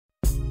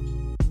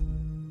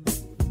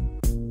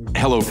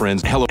Hello,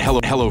 friends.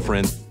 Hello,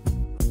 friends.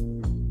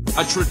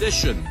 A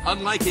tradition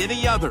unlike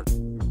any other.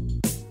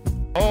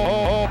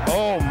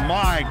 Oh,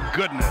 my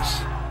goodness.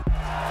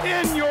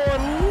 In your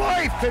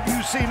life, have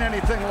you seen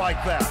anything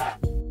like that?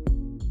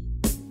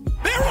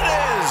 There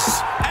it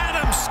is!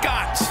 Adam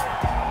Scott,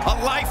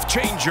 a life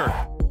changer.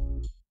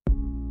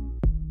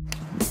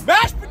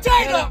 Mashed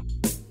potato!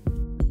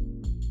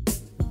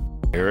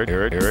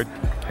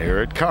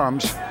 Here it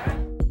comes.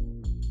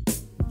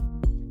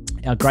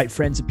 Our great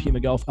friends at Puma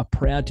Golf are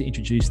proud to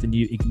introduce the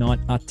new Ignite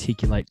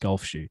Articulate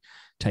golf shoe,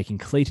 taking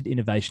cleated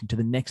innovation to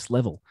the next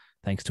level,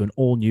 thanks to an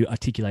all-new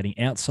articulating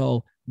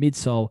outsole,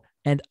 midsole,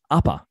 and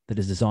upper that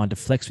is designed to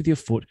flex with your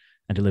foot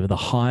and deliver the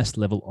highest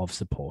level of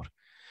support.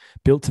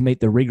 Built to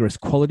meet the rigorous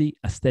quality,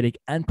 aesthetic,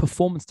 and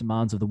performance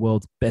demands of the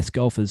world's best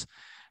golfers,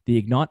 the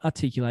Ignite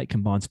Articulate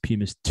combines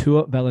Puma's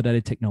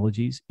tour-validated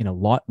technologies in a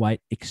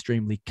lightweight,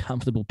 extremely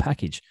comfortable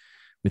package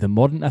with a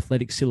modern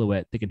athletic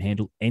silhouette that can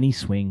handle any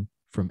swing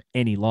from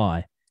any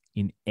lie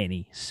in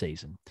any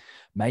season.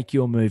 Make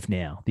your move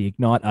now. The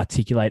Ignite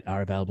Articulate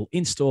are available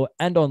in-store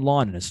and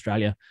online in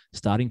Australia,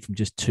 starting from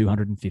just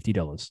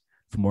 $250.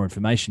 For more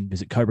information,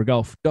 visit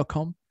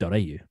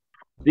cobragolf.com.au.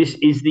 This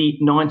is the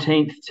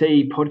 19th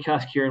Tee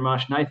podcast. Kieran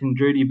Marsh, Nathan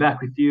Drudy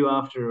back with you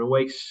after a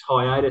week's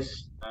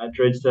hiatus.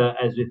 Drudster,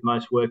 as with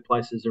most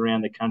workplaces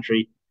around the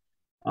country,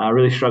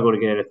 really struggled to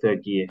get out of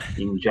third gear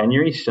in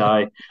January.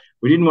 So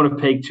we didn't want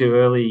to peak too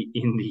early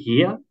in the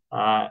year.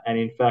 And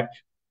in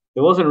fact,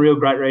 there wasn't a real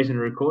great reason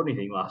to record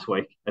anything last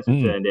week, as it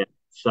turned out.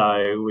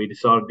 So we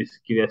decided to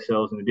give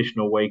ourselves an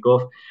additional week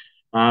off.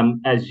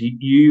 As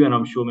you and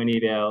I'm sure many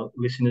of our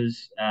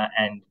listeners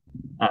and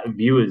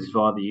viewers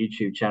via the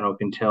YouTube channel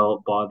can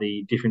tell by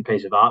the different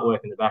piece of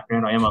artwork in the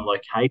background, I am on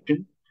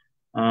location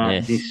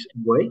this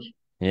week.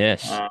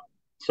 Yes.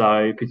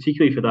 So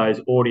particularly for those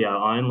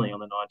audio only on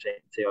the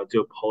 19th Tee, I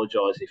do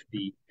apologise if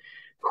the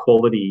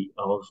quality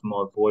of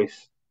my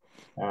voice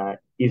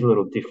is a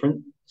little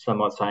different. Some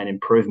might say an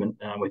improvement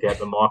without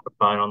the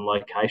microphone on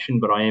location,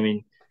 but I am in,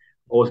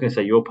 I was going to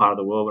say your part of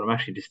the world, but I'm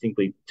actually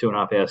distinctly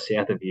 2.5 hours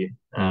south of you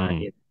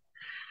in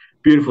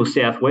beautiful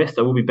southwest.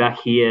 I will be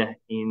back here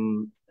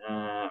in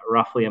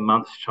roughly a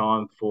month's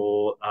time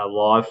for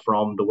live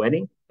from the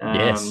wedding.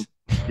 Yes.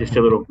 Just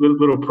a little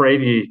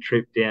preview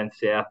trip down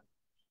south,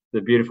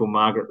 the beautiful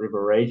Margaret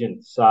River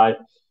region. So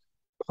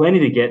plenty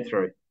to get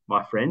through,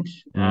 my friend.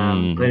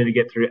 Plenty to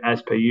get through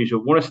as per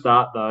usual. Want to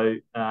start though,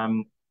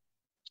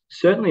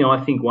 certainly I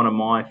think one of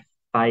my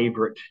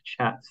favourite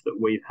chats that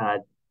we've had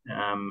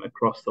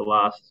across the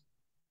last,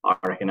 I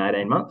reckon,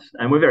 18 months.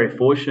 And we're very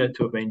fortunate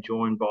to have been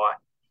joined by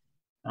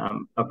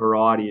a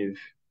variety of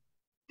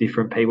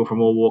different people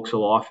from all walks of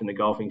life in the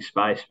golfing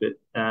space. But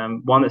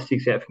one that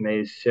sticks out for me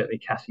is certainly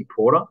Cassie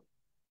Porter.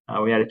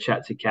 We had a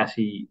chat to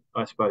Cassie,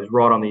 I suppose,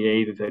 right on the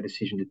eve of her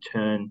decision to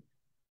turn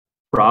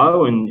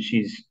pro, and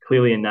she's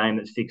clearly a name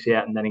that sticks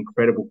out in that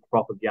incredible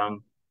crop of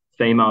young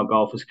female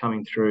golfers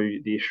coming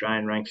through the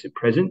Australian ranks at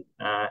present.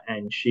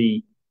 And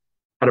she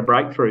had a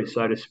breakthrough,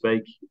 so to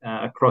speak,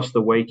 across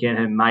the weekend.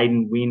 Her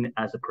maiden win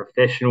as a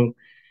professional,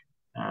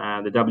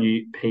 the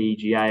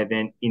WPGA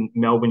event in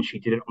Melbourne. She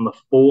did it on the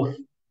fourth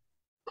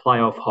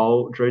playoff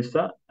hole,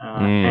 Drudster,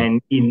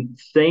 and in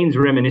scenes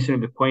reminiscent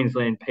of the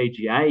Queensland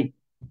PGA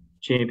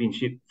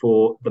Championship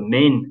for the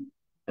men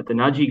at the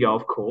Nudgee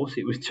Golf Course.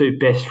 It was two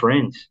best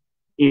friends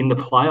in the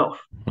playoff.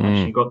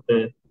 She got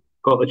the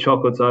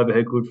chocolates over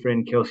her good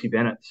friend Kelsey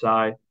Bennett.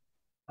 So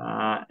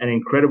an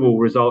incredible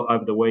result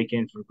over the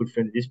weekend for a good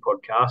friend of this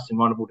podcast, and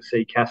wonderful to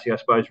see Cassie, I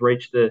suppose,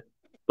 reach the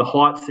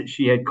heights that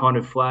she had kind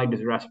of flagged as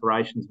her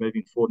aspirations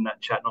moving forward in that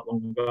chat not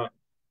long ago.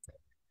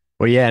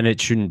 Well, yeah, and it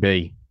shouldn't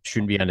be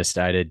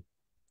understated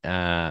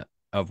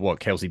of what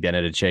Kelsey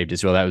Bennett achieved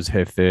as well. That was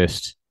her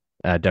first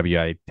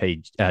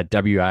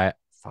WPGA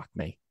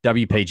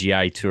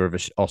Tour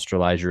of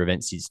Australasia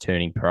event since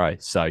turning pro.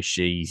 So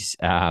she's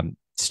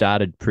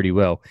started pretty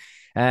well.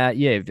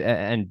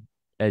 And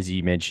as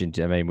you mentioned,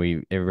 I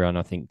mean, everyone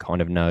I think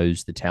kind of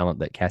knows the talent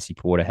that Cassie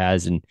Porter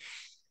has, and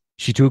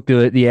she took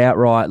the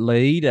outright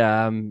lead,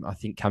 I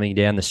think, coming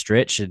down the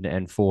stretch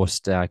and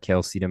forced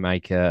Kelsey to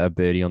make a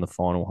birdie on the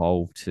final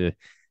hole to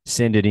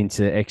send it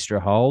into extra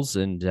holes.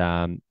 And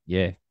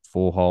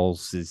 4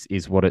 holes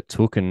is what it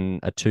took, and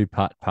a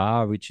 2-putt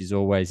par, which is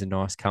always a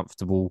nice,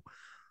 comfortable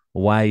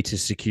way to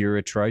secure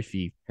a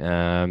trophy,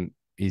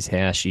 is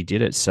how she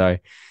did it. So,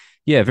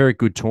 yeah, very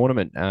good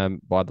tournament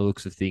by the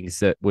looks of things.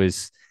 That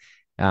was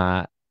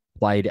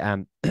played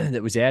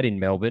that was out in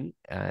Melbourne,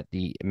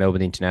 the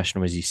Melbourne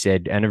International, as you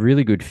said, and a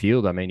really good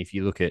field. I mean, if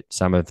you look at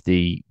some of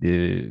the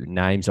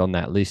names on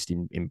that list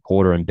in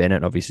Porter and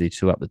Bennett, obviously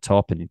 2 up the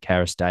top, and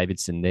Karis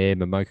Davidson there,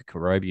 Momoka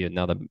Karobi,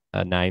 another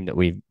name that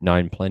we've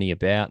known plenty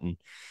about, and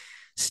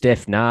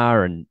Steph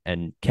Nah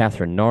and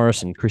Catherine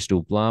Norris and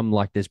Crystal Blum.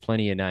 Like, there's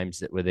plenty of names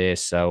that were there.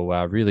 So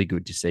really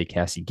good to see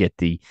Cassie get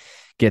the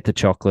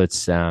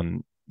chocolates.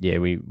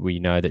 We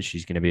know that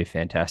she's going to be a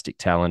fantastic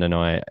talent, and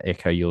I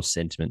echo your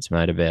sentiments,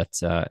 mate, about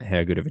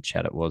how good of a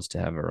chat it was to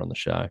have her on the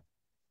show.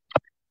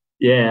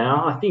 Yeah,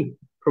 I think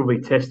probably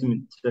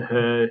testament to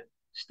her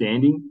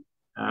standing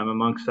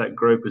amongst that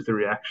group was the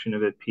reaction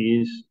of her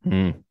peers.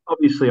 Mm.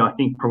 Obviously, I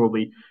think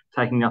probably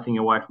taking nothing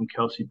away from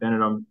Kelsey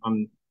Bennett,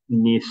 I'm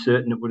near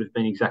certain it would have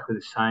been exactly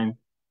the same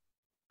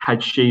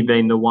had she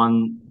been the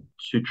one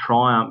to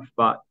triumph.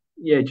 But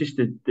yeah, just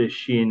the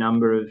sheer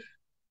number of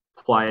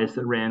players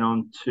that ran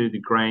on to the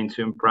green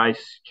to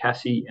embrace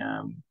Cassie.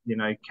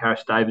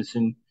 Karis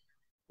Davidson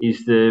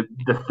is the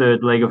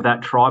third leg of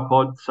that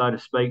tripod, so to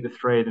speak. The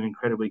three of them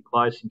incredibly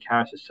close, and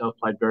Karis herself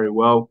played very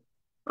well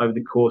over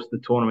the course of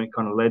the tournament,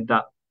 kind of led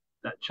that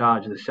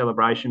charge of the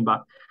celebration.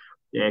 But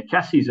yeah,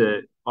 Cassie's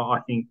I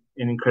think,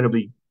 an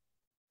incredibly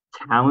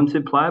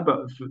talented player,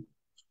 but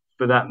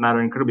for that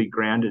matter, incredibly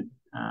grounded.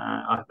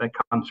 That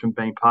comes from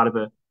being part of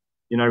a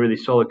really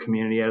solid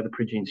community out of the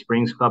Pridgean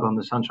Springs Club on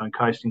the Sunshine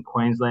Coast in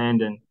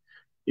Queensland, and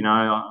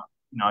I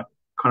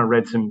kind of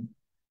read some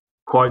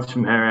quotes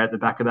from her at the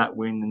back of that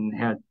win and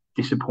how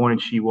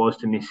disappointed she was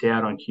to miss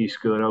out on Q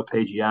School at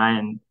LPGA,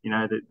 and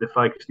the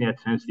focus now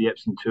turns to the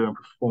Epsom Tour and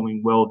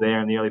performing well there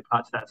in the early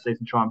parts of that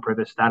season, try and improve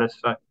her status.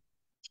 So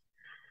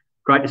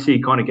great to see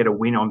you kind of get a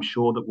win, I'm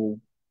sure, that will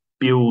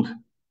build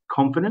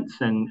confidence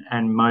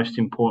and most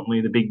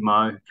importantly, the big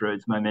Mo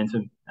Drudes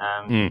momentum.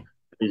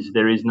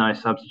 There is no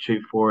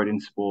substitute for it in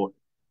sport.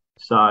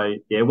 So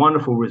yeah,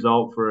 wonderful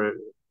result for a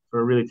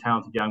really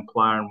talented young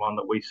player, and one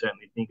that we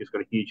certainly think has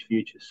got a huge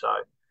future. So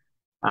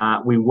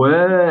we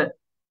were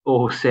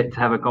all set to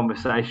have a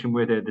conversation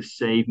with her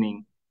this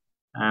evening.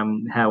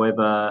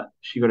 However,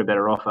 she got a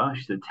better offer.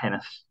 She's at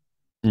tennis.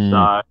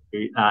 So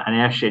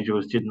and our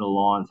schedules didn't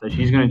align. So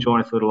she's going to join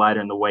us a little later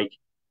in the week,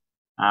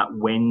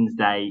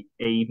 Wednesday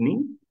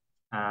evening.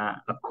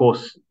 Of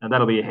course,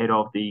 that'll be ahead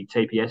of the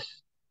TPS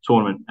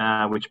tournament,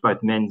 which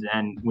both men's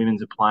and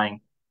women's are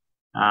playing.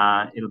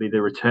 It'll be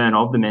the return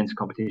of the men's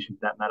competition,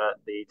 for that matter,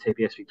 the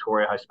TPS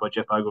Victoria, hosted by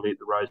Jeff Ogilvy at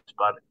the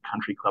Rosebud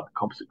Country Club, the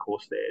composite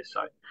course there.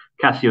 So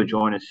Cassie will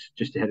join us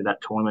just ahead of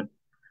that tournament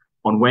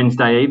on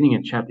Wednesday evening,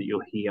 a chat that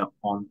you'll hear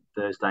on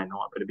Thursday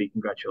night. But a big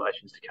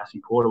congratulations to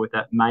Cassie Porter with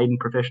that maiden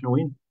professional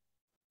win.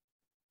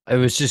 It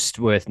was just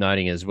worth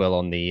noting as well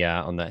on the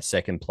on that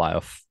second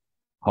playoff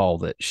hole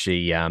that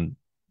she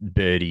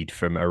birdied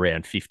from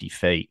around 50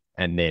 feet,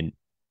 and then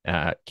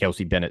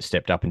Kelsey Bennett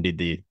stepped up and did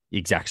the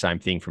exact same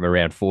thing from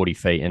around 40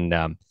 feet,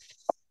 and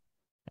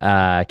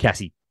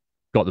Cassie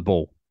got the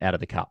ball out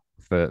of the cup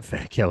for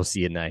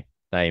Kelsey, and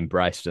they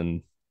embraced,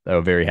 and they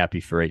were very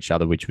happy for each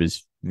other, which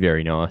was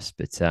very nice.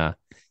 But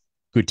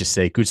good to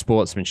see, good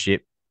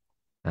sportsmanship.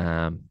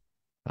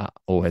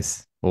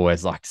 Always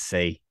like to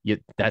see.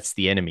 That's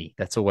the enemy.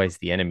 That's always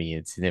the enemy.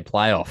 It's in a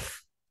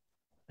playoff.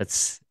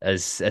 That's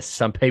as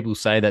some people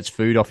say, that's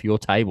food off your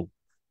table.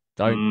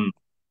 Don't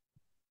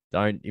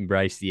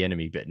embrace the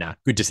enemy. But nah,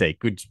 good to see.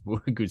 Good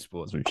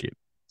sportsmanship.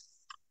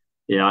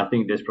 Yeah, I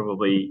think there's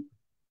probably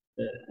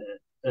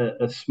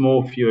a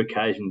small few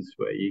occasions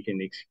where you can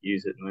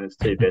excuse it, and when it's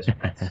two best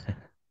friends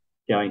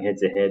going head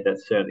to head,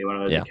 that's certainly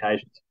one of those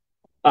occasions.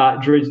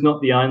 Drew's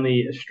not the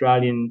only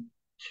Australian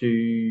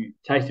to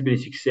taste a bit of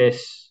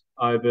success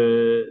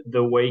over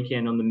the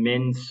weekend on the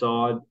men's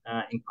side.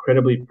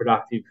 Incredibly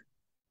productive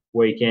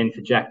weekend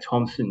for Jack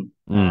Thompson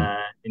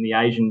in the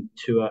Asian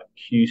Tour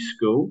Q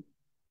School.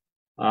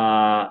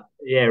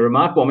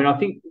 Remarkable. I mean, I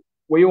think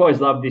we always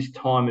love this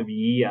time of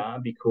year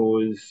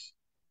because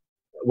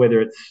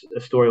whether it's a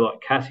story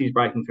like Cassie's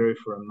breaking through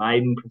for a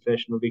maiden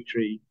professional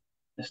victory,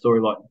 a story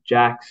like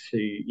Jack's who,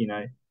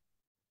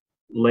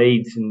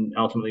 leads and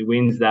ultimately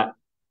wins that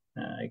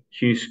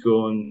Q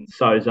School and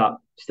sews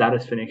up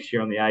status for next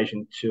year on the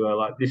Asian Tour.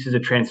 Like, this is a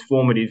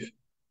transformative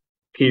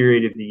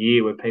period of the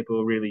year where people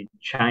are really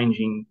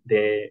changing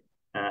their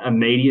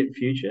immediate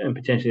future and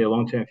potentially their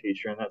long-term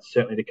future, and that's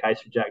certainly the case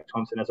for Jack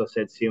Thompson. As I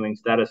said, sealing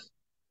status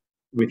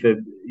with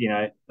a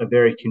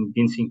very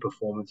convincing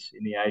performance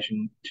in the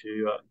Asian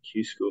Tour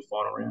Q School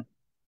final round.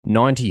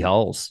 90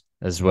 holes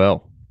as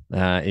well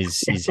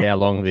is how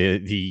long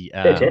the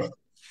test.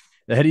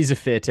 That is a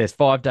fair test.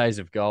 5 days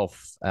of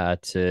golf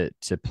to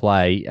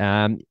play.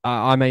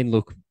 I mean,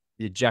 look,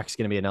 Jack's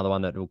going to be another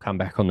one that will come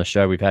back on the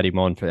show. We've had him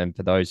on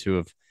for those who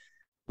have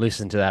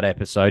listened to that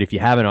episode. If you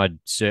haven't, I'd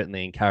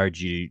certainly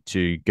encourage you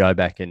to go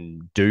back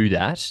and do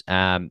that.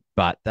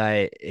 But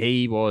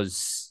he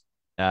was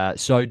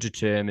so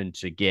determined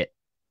to get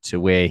to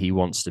where he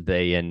wants to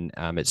be, and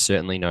it's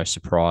certainly no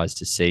surprise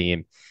to see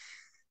him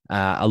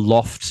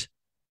aloft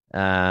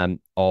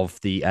of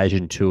the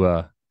Asian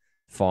Tour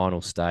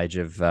final stage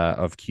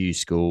of Q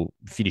School,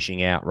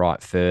 finishing out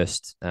right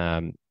first,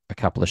 a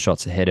couple of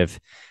shots ahead of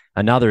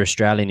another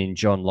Australian in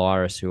John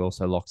Lyris, who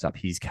also locks up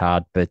his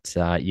card. But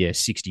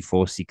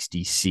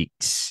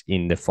 64-66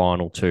 in the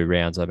final two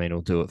rounds. I mean,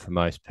 he'll do it for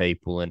most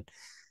people. And,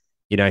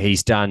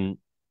 he's done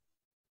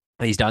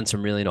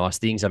some really nice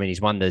things. I mean,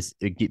 he's won the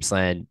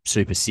Gippsland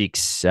Super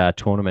 6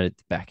 tournament at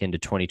the back end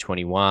of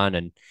 2021,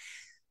 and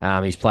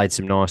he's played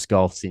some nice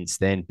golf since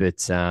then.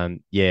 But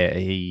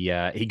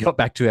he got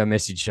back to our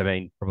message, I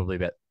mean, probably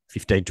about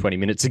 15, 20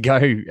 minutes ago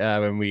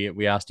when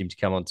we asked him to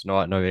come on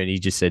tonight, and he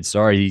just said,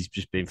 sorry, he's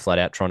just been flat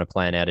out trying to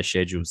plan out a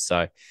schedule.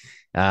 So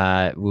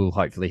We'll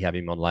hopefully have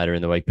him on later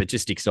in the week. But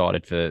just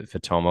excited for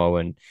Tomo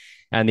and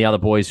the other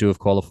boys who have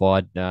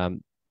qualified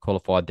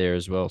there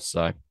as well.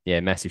 So yeah,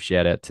 massive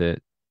shout out to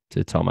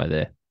Tomo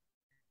there.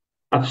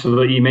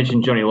 Absolutely. You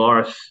mentioned Johnny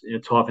Loris,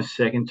 tied for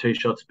second, 2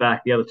 shots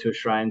back. The other 2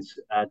 Australians,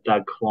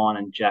 Doug Klein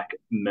and Jack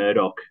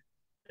Murdoch,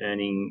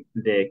 earning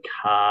their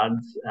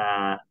cards.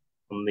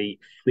 On the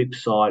flip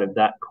side of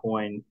that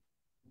coin,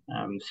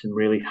 some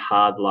really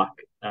hard luck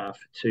for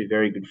 2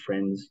 very good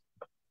friends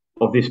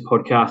of this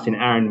podcast in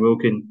Aaron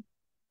Wilkin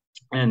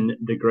and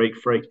the Greek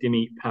freak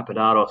Dimi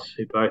Papadakis,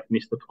 who both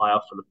missed the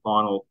playoff for the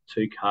final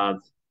 2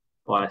 cards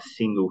by a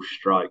single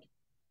stroke.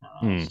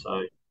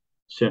 So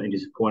certainly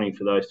disappointing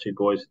for those 2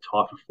 boys.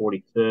 Tie for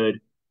 43rd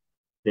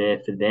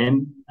there for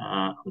them.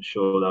 I'm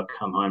sure they'll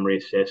come home,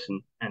 reassess,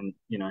 and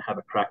have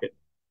a crack at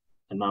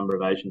a number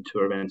of Asian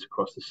Tour events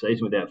across the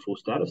season without full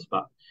status,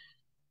 but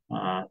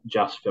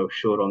just fell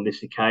short on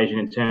this occasion.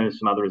 In terms of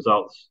some other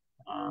results,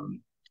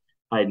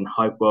 Hayden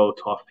Hopewell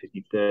tied for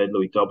 53rd,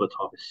 Louis Dobler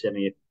tied for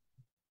 70th,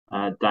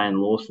 Dane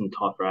Lawson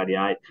tied for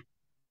 88th.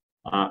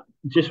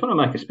 Just want to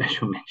make a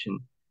special mention.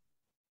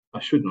 I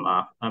shouldn't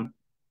laugh.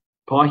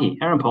 Pikey,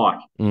 Aaron Pike,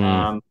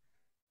 miscut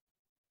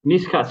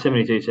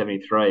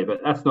 72-73, but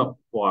that's not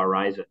why I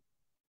raise it.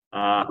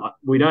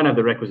 We don't have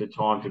the requisite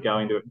time to go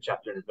into it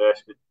chapter and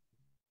verse, but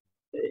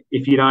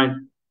if you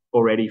don't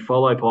already,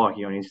 follow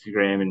Pikey on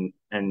Instagram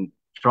and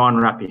try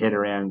and wrap your head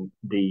around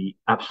the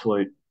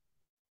absolute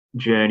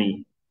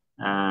journey.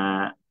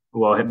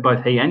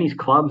 Both he and his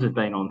clubs have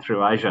been on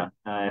through Asia,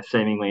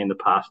 seemingly in the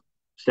past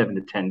 7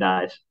 to 10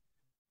 days.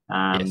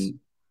 Yes.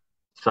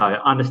 So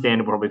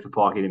understandable probably for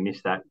Pikey to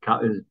miss that.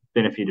 There's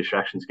been a few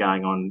distractions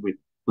going on with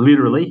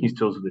literally his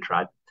tools of the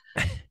trade.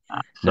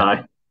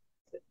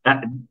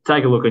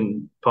 Take a look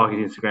on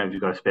Pikey's Instagram if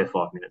you've got a spare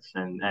 5 minutes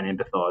and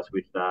empathise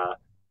with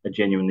a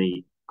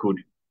genuinely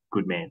good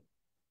man.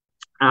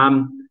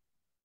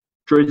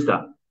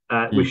 Drudester,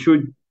 we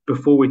should,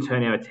 before we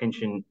turn our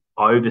attention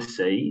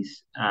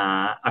overseas,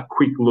 a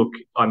quick look.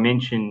 I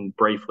mentioned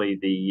briefly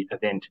the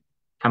event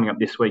coming up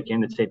this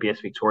weekend, the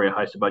TPS Victoria,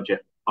 hosted by Jeff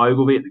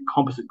Ogilvy at the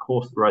Composite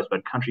Course at the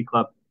Rosebud Country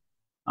Club.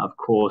 Of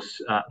course,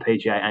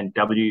 PGA and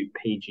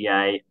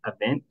WPGA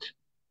event.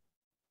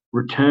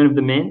 Return of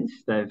the men's.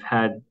 They've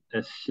had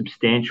a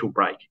substantial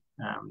break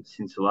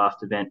since the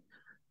last event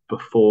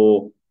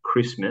before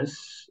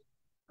Christmas.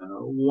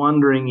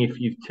 Wondering if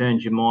you've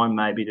turned your mind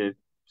maybe to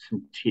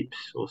some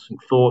tips or some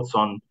thoughts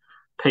on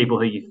people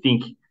who you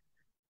think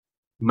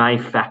may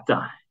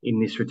factor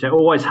in this return.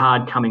 Always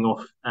hard coming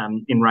off,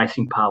 in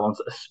racing parlance,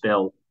 a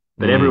spell,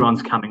 but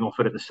everyone's coming off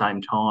it at the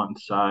same time.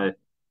 So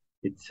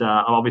it's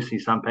obviously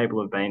some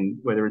people have been,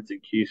 whether it's at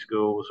Q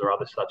schools or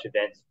other such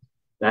events,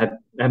 they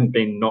haven't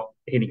been not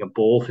hitting a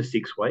ball for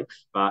 6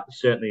 weeks, but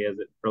certainly as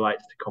it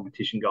relates to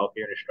competition golf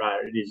here in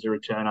Australia, it is a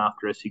return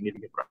after a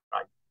significant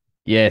break.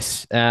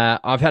 Yes,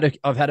 I've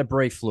had a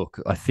brief look.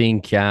 I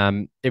think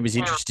it was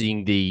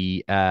interesting.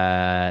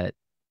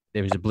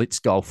 There was a Blitz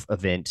Golf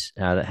event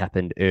that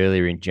happened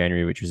earlier in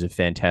January, which was a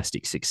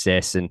fantastic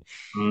success, and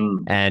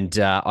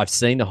I've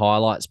seen the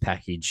highlights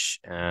package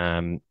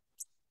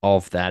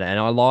of that, and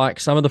I like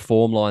some of the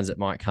form lines that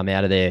might come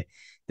out of there.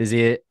 There's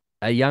a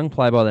young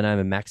player by the name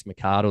of Max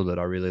McArdle that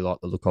I really like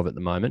the look of at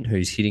the moment,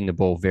 who's hitting the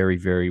ball very,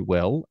 very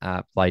well.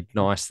 Played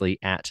nicely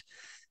at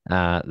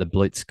the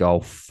Blitz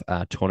Golf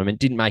tournament.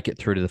 Didn't make it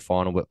through to the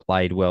final, but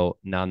played well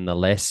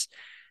nonetheless.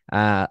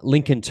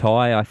 Lincoln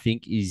Ty, I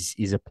think,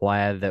 is a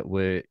player that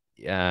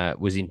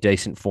was in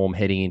decent form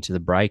heading into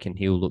the break, and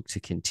he'll look to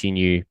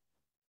continue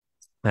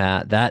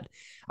that.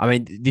 I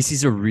mean, this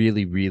is a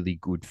really, really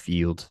good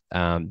field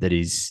that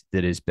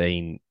has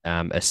been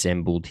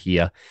assembled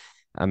here.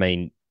 I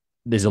mean,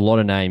 there's a lot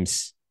of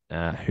names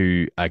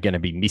who are going to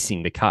be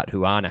missing the cut,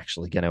 who aren't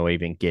actually going to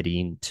even get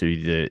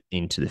into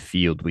the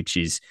field, which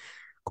is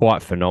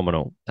quite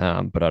phenomenal.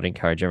 But I'd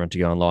encourage everyone to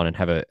go online and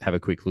have a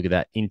quick look at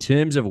that. In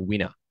terms of a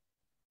winner,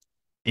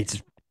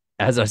 it's,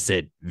 as I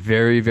said,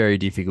 very, very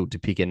difficult to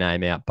pick a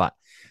name out. But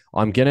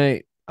I'm gonna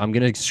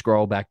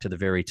scroll back to the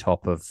very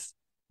top of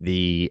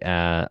the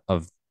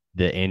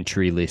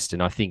entry list,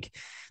 and I think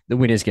the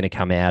winner's going to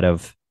come out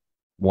of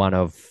one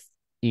of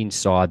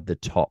inside the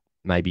top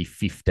maybe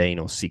 15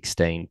 or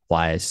 16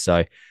 players.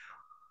 So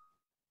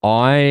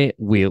I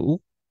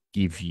will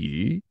give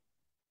you,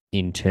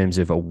 in terms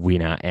of a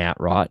winner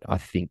outright, I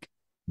think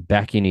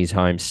back in his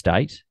home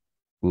state,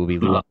 we'll be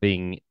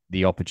loving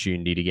the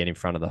opportunity to get in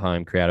front of the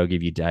home crowd. I'll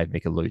give you Dave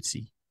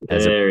Micheluzzi.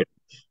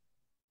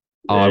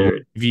 I will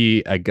give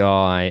you a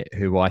guy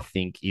who I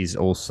think is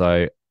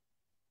also,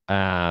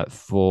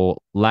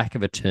 for lack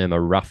of a term, a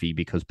roughie,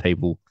 because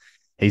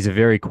he's a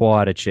very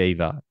quiet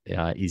achiever,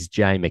 is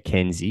Jay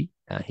McKenzie.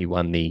 He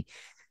won the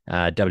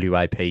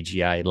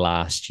WAPGA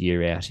last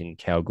year out in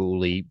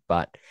Kalgoorlie,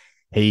 but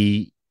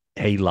he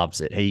loves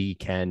it. He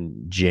can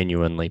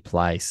genuinely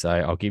play. So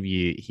I'll give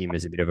you him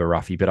as a bit of a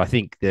roughie, but I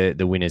think the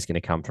winner's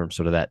going to come from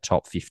sort of that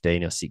top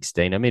 15 or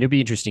 16. I mean, it'll be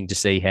interesting to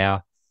see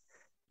how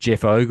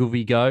Jeff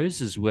Ogilvy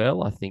goes as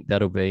well. I think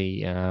that'll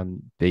be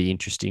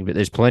interesting, but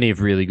there's plenty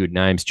of really good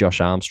names.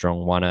 Josh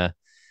Armstrong won a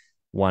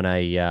won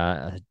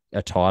a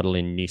title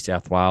in New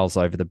South Wales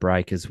over the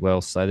break as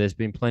well. So there's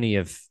been plenty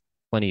of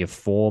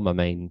form. I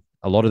mean,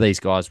 a lot of these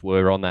guys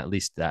were on that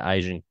list, that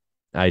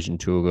Asian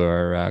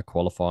Tour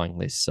qualifying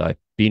list. So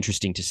be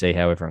interesting to see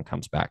how everyone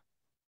comes back.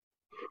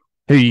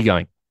 Who are you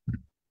going?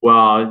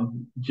 Well,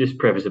 just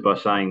preface it by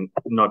saying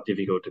not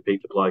difficult to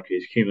pick the bloke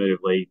who's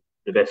cumulatively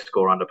the best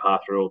score under par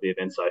through all the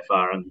events so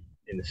far in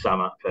the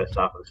summer, first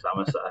half of the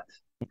summer.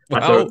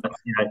 So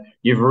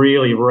you've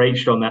really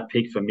reached on that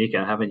pick for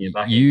Mika, haven't you?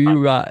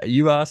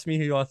 You asked me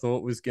who I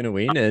thought was going to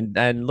win,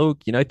 and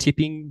look,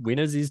 tipping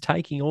winners is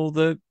taking all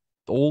the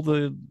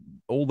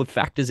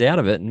factors out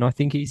of it, and I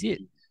think he's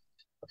it.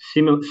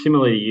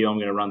 Similarly to you, I'm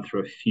going to run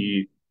through a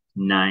few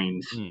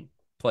names.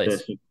 Please.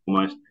 First and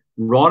foremost,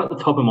 right at the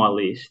top of my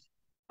list,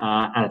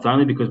 and it's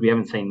only because we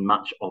haven't seen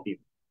much of him,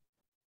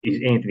 is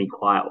Anthony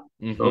Quayle.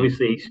 Mm-hmm. So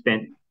obviously, he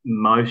spent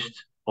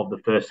most of the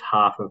first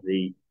half of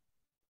the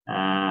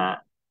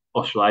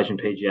Australasian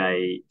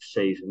PGA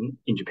season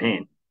in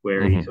Japan,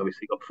 where he's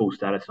obviously got full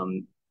status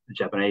on the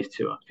Japanese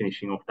tour,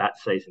 finishing off that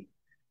season.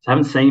 So I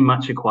haven't seen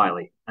much of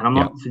Quayle, and I'm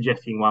not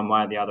suggesting one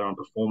way or the other on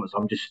performance.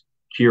 I'm just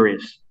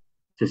curious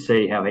to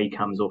see how he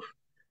comes off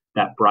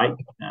that break.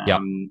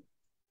 And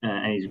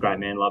he's a great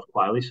man, love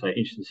Quayle, so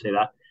interested to see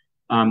that.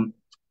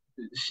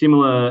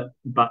 Similar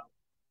but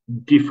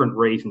different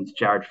reasons,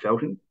 Jared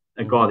Felton,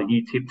 a guy that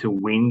you tipped to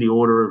win the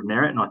Order of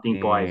Merit, and I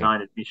think by his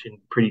own admission,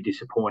 pretty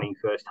disappointing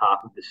first half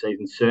of the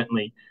season,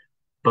 certainly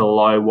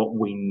below what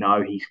we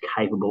know he's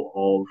capable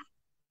of.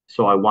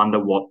 So I wonder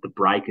what the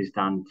break has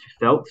done to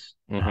Feltz.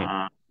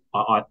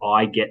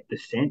 I get the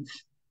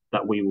sense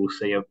that we will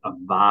see a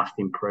vast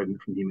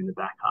improvement from him in the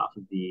back half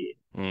of the year.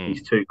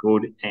 He's too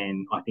good,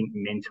 and I think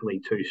mentally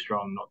too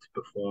strong not to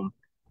perform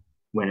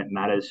when it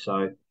matters.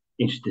 So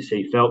interested to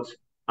see Feltz.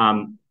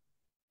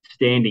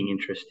 Standing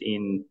interest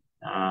in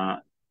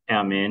our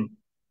man,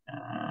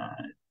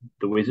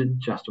 the Wizard,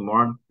 Justin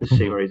Warren, to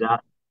see where he's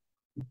at.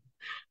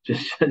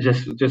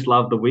 Just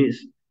love the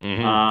Wiz.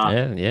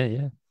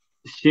 Yeah.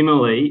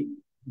 Similarly,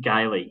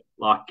 Gailey.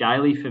 Like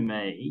Gailey for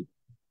me,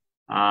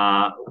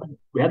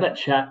 we had that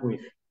chat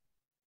with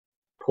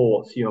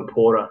you and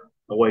Porter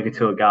a week or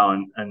two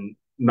ago, and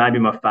maybe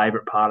my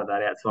favourite part of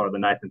that, outside of the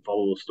Nathan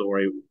Followill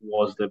story,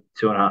 was the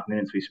 2.5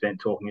 minutes we spent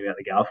talking about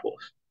the Gulf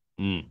Wars.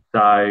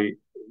 So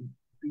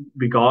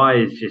the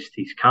guy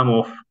he's come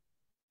off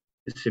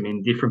some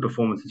indifferent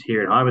performances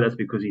here at home, but that's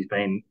because he's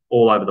been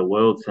all over the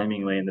world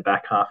seemingly in the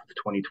back half of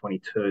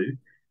 2022.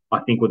 I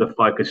think with a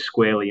focus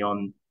squarely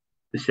on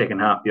the second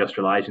half of the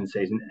Australasian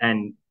season,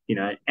 and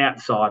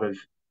outside of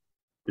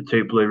the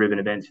two Blue Ribbon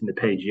events in the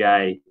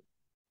PGA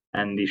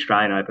and the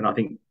Australian Open, I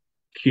think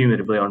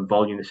cumulatively on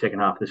volume the second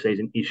half of the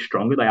season is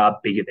stronger. They are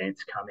big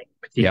events coming,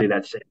 particularly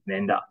that second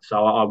ender.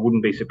 So I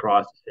wouldn't be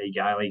surprised to see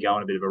Gailey go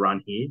on a bit of a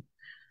run here.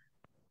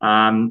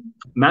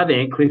 Matt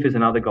Antcliffe is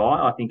another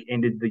guy I think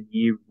ended the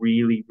year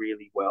really,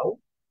 really well,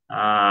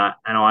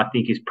 and I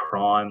think is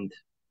primed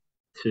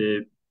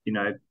to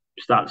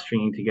start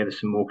stringing together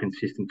some more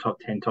consistent top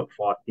 10, top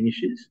 5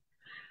 finishes.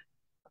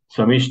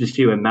 So I'm interested to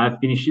see where Mav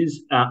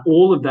finishes.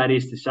 All of that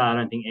is to say I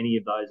don't think any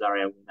of those are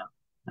our winner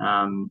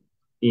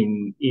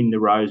in the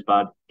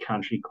Rosebud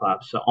Country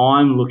Club. So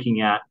I'm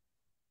looking at,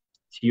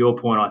 to your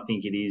point, I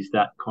think it is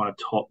that kind of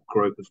top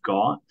group of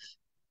guys.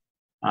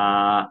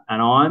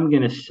 And I'm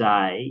going to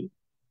say,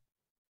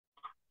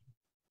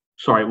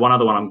 one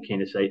other one I'm keen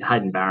to see,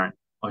 Hayden Barron.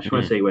 I just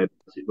want to see where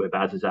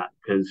Baz is at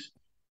because,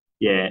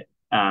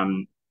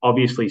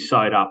 obviously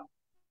sewed up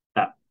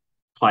that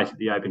place at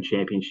the Open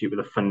Championship with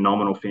a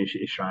phenomenal finish at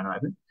the Australian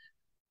Open.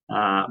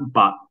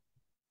 But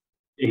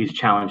his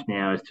challenge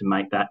now is to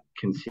make that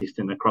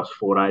consistent across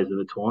 4 days of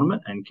the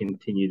tournament and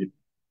continue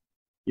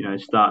to,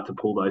 start to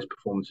pull those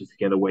performances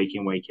together week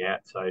in, week out.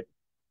 So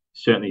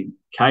certainly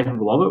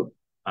capable of it.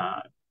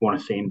 Want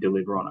to see him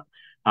deliver on it.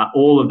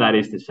 All of that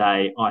is to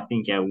say, I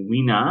think our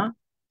winner,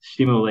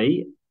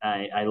 similarly,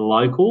 a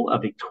local, a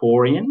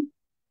Victorian,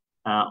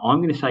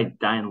 I'm going to say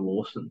Dane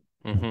Lawson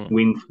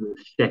wins for the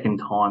second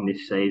time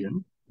this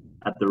season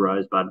at the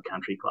Rosebud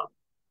Country Club.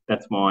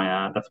 That's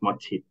my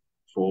tip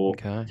for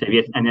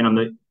CBS. And then on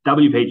the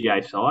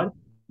WPGA side,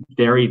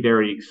 very,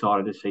 very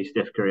excited to see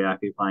Steph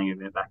Kyriacou playing an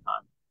event back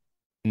home,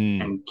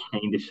 and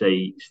keen to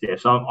see Steph.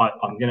 So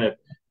I'm going to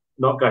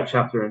not go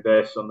chapter and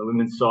verse on the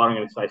women's side. I'm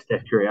going to say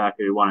Steph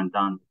Kyriacou, one and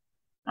done.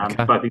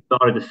 Both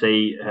excited to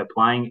see her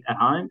playing at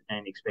home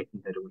and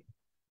expecting her to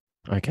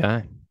win.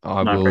 Okay.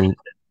 I will.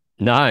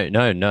 No,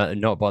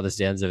 not by the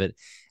sounds of it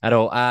at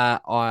all.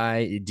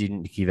 I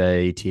didn't give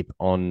a tip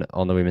on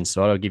the women's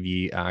side. I'll give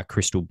you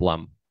Crystal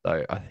Blum,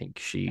 though. I think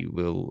she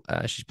will.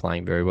 She's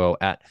playing very well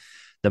at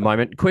the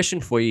moment.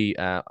 Question for you,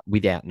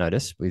 without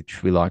notice,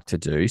 which we like to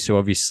do. So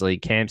obviously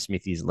Cam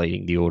Smith is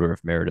leading the Order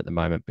of Merit at the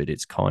moment, but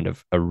it's kind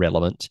of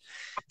irrelevant.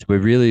 So we're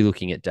really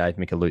looking at Dave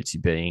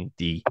Micheluzzi being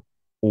the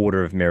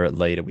Order of Merit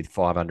leader with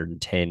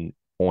 510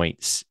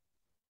 points.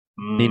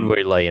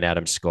 Minwoo Lee and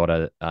Adam Scott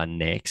are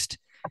next.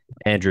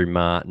 Andrew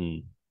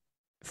Martin,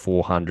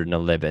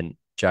 411.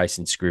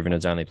 Jason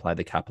Scrivener's only played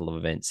a couple of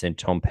events, and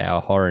Tom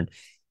Power Horan.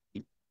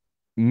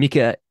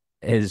 Mika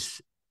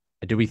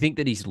do we think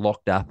that he's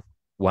locked up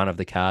one of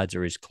the cards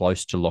or is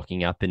close to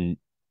locking up? And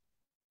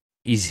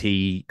is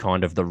he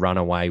kind of the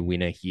runaway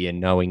winner here,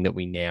 knowing that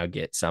we now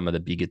get some of the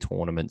bigger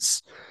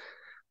tournaments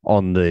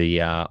on the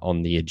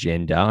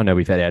agenda? I know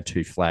we've had our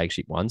 2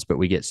 flagship ones, but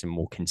we get some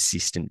more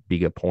consistent,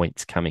 bigger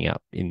points coming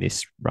up in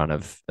this run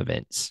of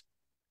events.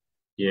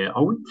 Yeah, I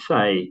wouldn't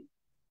say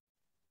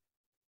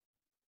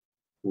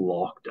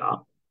locked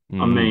up.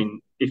 I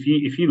mean, if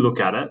you look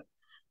at it,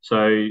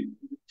 so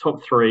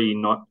top 3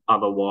 not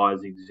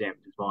otherwise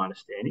exempt is my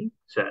understanding.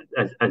 So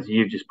as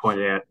you've just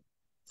pointed out,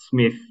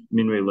 Smith,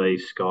 Minwoo Lee,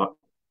 Scott,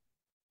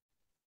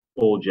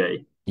 all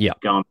G. Yeah.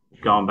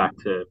 Going back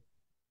to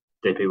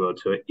DP World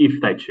Tour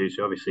if they choose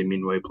to. Obviously,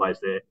 Minwoo plays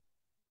there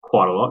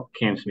quite a lot.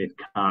 Cam Smith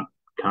can't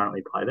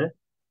currently play there,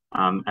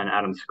 and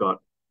Adam Scott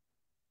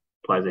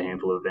plays a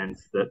handful of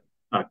events that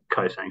are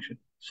co-sanctioned.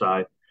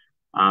 So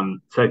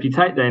if you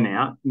take them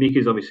out, Mick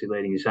is obviously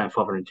leading. He's saying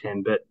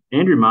 510, but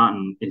Andrew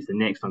Martin is the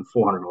next on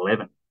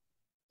 411.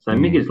 So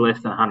Mick is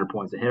less than 100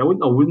 points ahead. I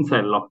wouldn't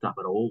say locked up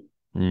at all,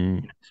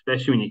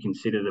 especially when you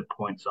consider the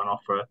points on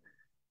offer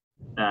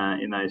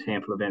in those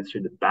handful of events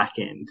through the back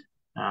end,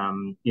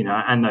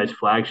 and those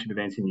flagship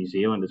events in New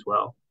Zealand as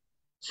well.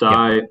 So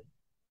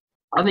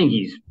I think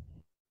he's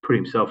put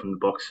himself in the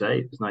box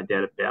seat. There's no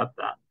doubt about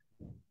that.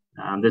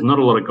 There's not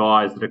a lot of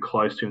guys that are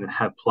close to him that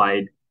have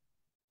played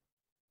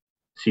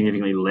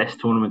significantly less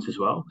tournaments as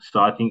well.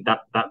 So I think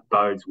that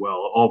bodes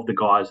well. Of the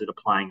guys that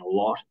are playing a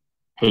lot,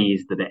 he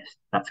is the best.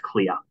 That's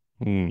clear.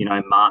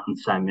 Martin,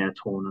 same amount of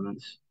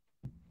tournaments.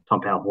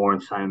 Tom Powell Horan,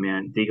 same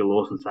amount. Digger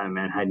Lawson, same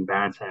amount. Hayden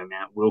Barron, same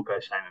amount.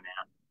 Wilco, same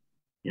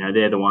amount.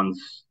 They're the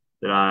ones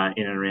that are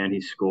in and around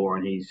his score,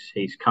 and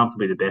he's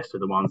comfortably the best of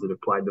the ones that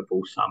have played the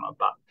full summer.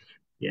 But,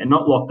 yeah,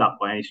 not locked up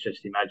by any stretch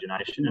of the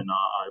imagination, and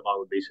I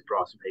would be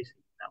surprised if he's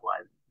thinking that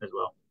way as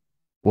well.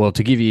 Well,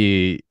 to give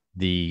you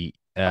the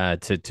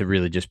to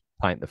really just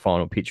paint the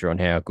final picture on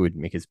how good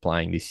Mick is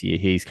playing this year,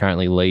 he's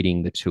currently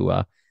leading the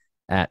tour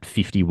at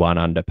 51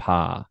 under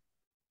par.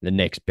 The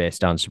next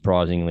best,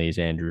 unsurprisingly, is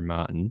Andrew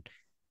Martin,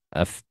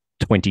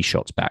 20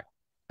 shots back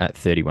at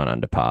 31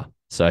 under par.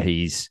 So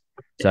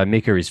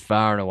Mika is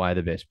far and away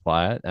the best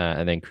player,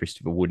 and then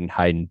Christopher Wood and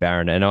Hayden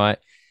Barron. And I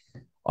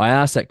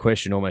asked that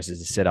question almost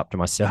as a set up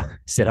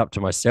to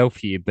myself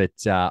here, but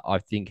I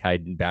think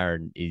Hayden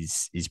Barron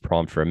is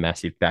primed for a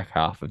massive back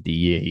half of the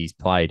year. He's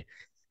played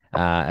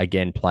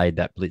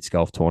that Blitz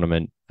Golf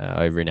tournament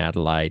over in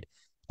Adelaide,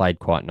 played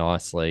quite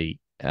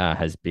nicely,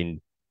 has been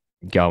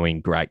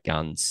going great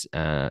guns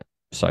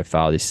so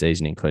far this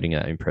season, including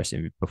an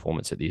impressive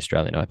performance at the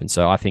Australian Open.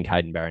 So I think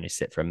Hayden Barron is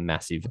set for a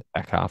massive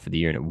back half of the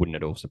year, and it wouldn't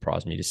at all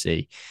surprise me to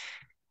see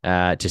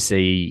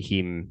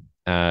him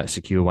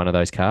secure one of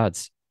those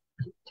cards.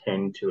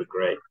 Tend to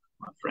agree,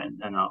 my friend,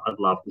 and I'd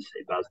love to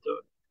see Baz do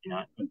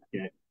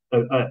it.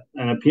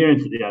 An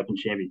appearance at the Open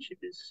Championship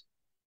is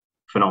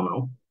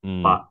phenomenal,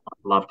 but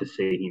I'd love to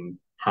see him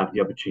have the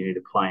opportunity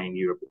to play in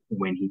Europe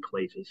when he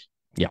pleases.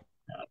 Yeah.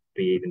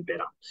 Be even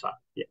better. So,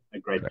 yeah,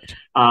 agreed.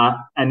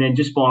 And then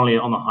just finally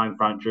on the home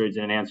front, Drudes,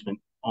 an announcement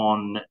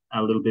on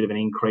a little bit of an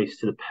increase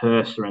to the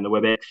purse around the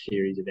WebX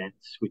Series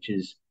events, which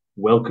is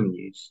welcome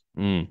news.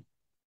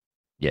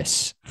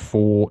 Yes,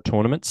 4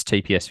 tournaments: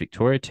 TPS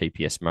Victoria,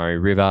 TPS Murray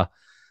River,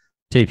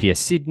 TPS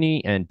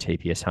Sydney, and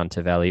TPS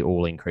Hunter Valley,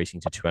 all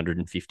increasing to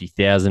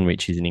 250,000,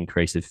 which is an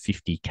increase of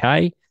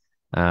 50K,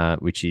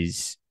 which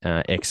is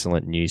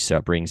excellent news. So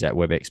it brings that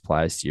WebX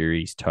Players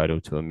Series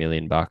total to $1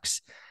 million,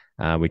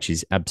 which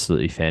is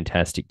absolutely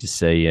fantastic to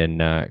see.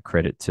 And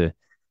credit to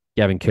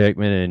Gavin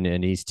Kirkman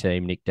and his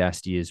team, Nick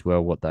Dasty as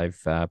well, what they've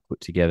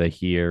put together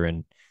here.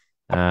 And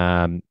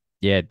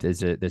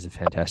there's a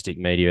fantastic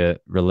media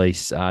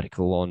release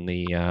article on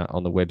the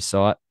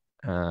website,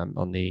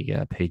 on the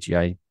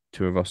PGA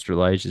Tour of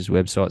Australasia's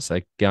website. So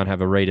go and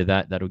have a read of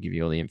that. That'll give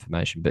you all the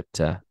information. But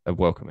a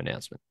welcome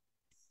announcement.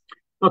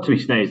 Not to be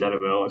sneezed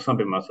at, well, some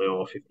people might say,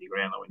 50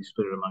 grand, when you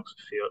split it amongst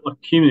the field. Like,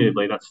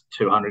 cumulatively, that's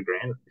 200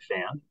 grand that we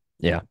found.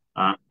 Yeah.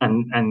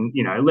 And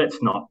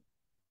let's not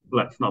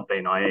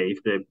be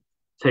naive. The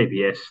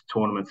TPS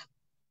tournaments,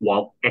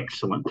 while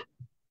excellent,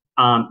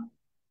 aren't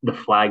the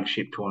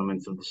flagship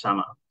tournaments of the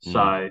summer.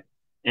 So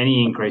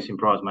any increase in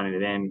prize money to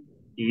them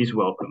is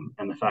welcome.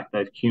 And the fact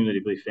they've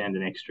cumulatively found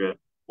an extra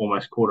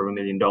almost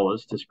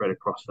 $250,000 to spread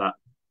across that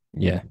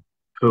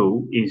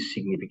pool is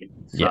significant.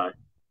 So,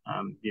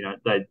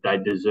 they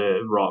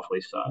deserve, rightfully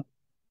so,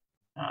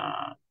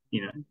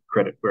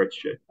 credit where it's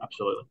due.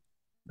 Absolutely.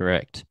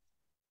 Correct.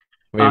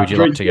 Where would you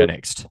like to go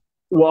next?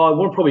 Well, I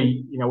want to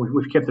probably,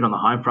 we've kept it on the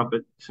home front,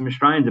 but some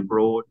Australians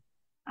abroad.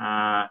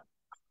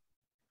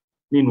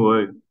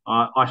 Minwoo,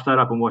 I stayed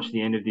up and watched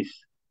the end of this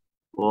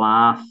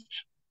last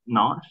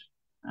night,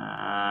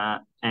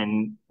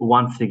 and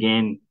once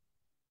again,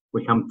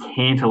 we come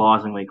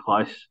tantalisingly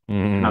close to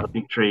another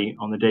victory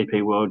on the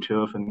DP World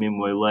Tour for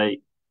Minwoo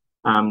Lee.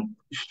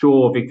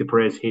 Sure, Victor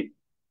Perez hit,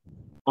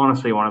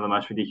 honestly, one of the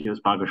most ridiculous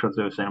bunker shots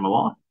I've ever seen in my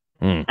life.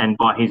 And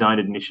by his own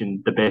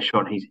admission, the best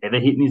shot he's ever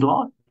hit in his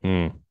life.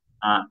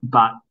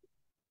 But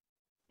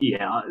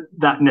yeah,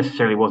 that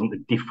necessarily wasn't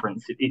the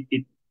difference.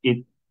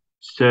 It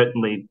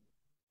certainly,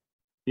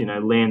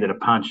 landed a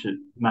punch that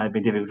may have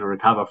been difficult to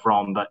recover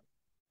from, but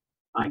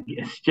I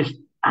guess just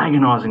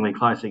agonisingly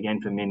close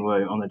again for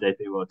Minwoo on the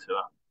DP World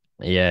Tour.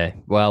 Yeah,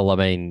 well, I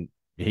mean,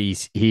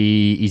 he's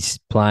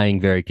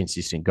playing very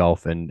consistent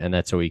golf, and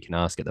that's all you can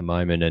ask at the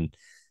moment. And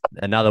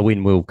another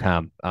win will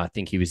come. I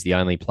think he was the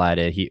only player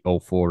to hit all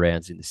 4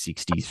 rounds in the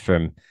 60s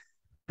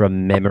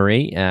from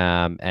memory.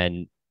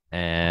 And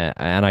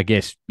I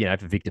guess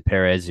for Victor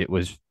Perez, it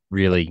was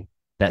really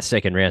that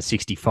second round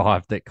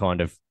 65 that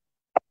kind of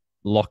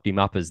locked him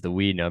up as the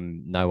win.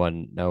 No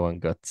one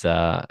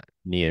got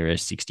near a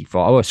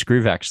 65. Oh,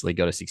 Scruv actually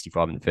got a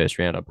 65 in the first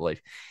round, I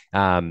believe.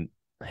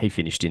 He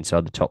finished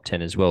inside the top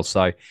 10 as well.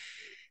 So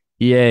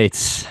yeah,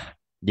 it's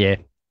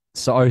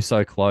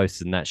so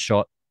close. And that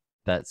shot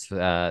that's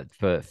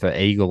for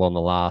Eagle on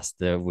the last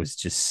was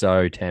just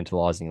so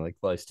tantalizingly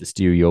close to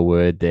steal your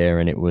word there,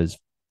 and it was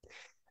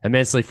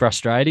immensely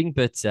frustrating.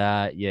 But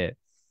a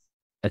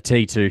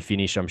T2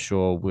 finish, I'm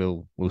sure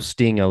will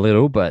sting a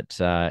little, but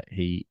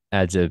he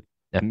adds a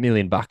 $1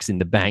 million in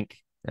the bank,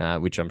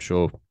 which I'm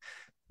sure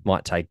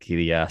might take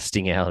the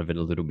sting out of it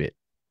a little bit.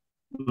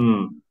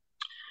 You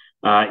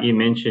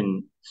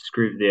mentioned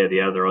Scruv there,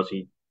 the other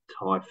Aussie,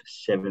 tied for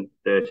 7th,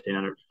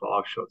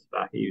 1,305 shots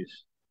back. He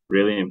was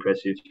really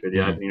impressive through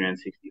the opening round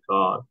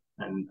 65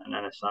 and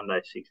then a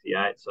Sunday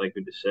 68. So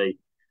good to see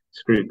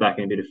Scruv back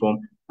in a bit of form.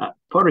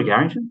 Potter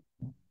Garrington,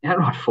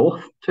 outright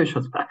 4th, 2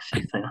 shots back,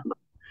 16 under.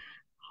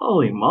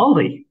 Holy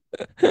moly.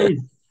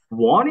 He's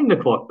winding the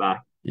clock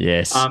back.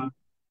 Yes.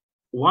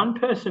 One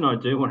person I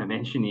do want to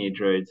mention here,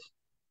 Drudes,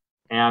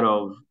 out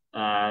of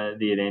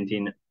the event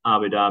in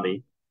Abu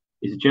Dhabi,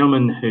 is a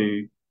gentleman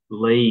who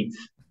leads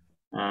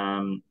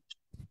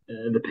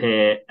the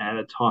pair at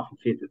a tie for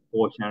 5th at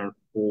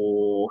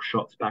 1,404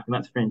 shots back, and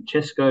that's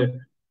Francesco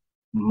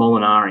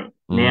Molinari.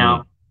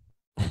 Now,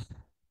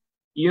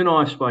 you and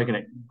I have spoken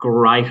at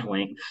great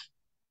lengths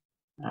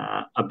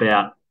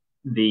about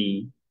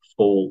the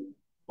fall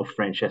of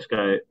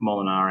Francesco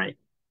Molinari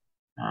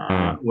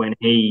when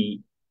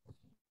he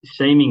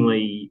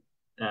seemingly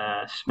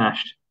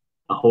smashed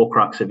a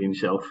Horcrux of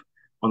himself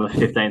on the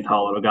 15th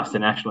hole at Augusta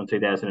National in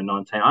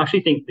 2019. I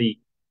actually think the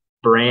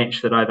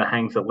branch that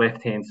overhangs the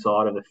left-hand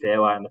side of the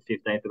fairway on the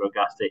 15th at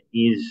Augusta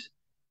is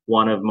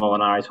one of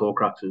Molinari's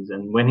Horcruxes.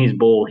 And when his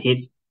ball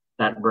hit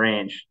that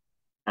branch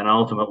and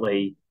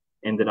ultimately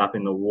ended up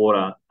in the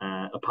water,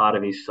 a part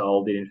of his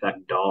soul did in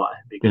fact die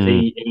because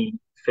he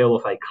fell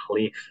off a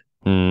cliff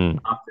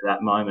after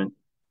that moment.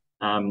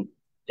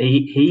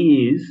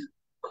 He is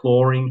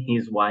clawing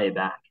his way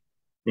back.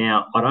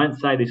 Now, I don't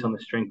say this on the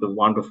strength of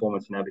one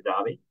performance in Abu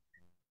Dhabi.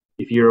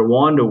 If you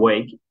rewind a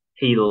week,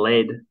 he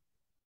led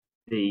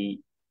the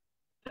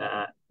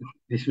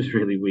this was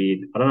really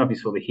weird. I don't know if you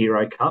saw the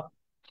Hero Cup.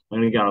 I'm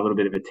going to go on a little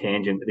bit of a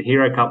tangent, but the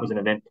Hero Cup was an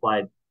event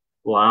played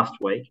last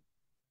week,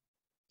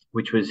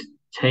 which was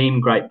Team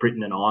Great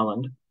Britain and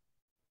Ireland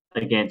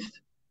against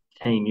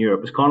Team Europe.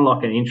 It was kind of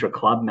like an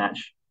intra-club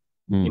match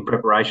in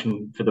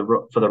preparation for the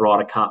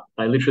Ryder Cup.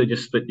 They literally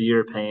just split the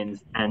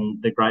Europeans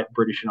and the Great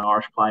British and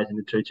Irish players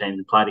into 2 teams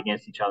and played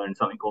against each other in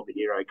something called the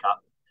Hero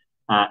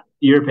Cup.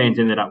 Europeans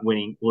ended up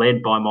winning,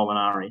 led by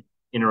Molinari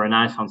in a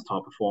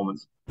Renaissance-type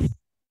performance.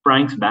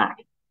 Frank's back.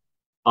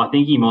 I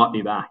think he might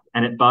be back,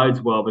 and it bodes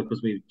well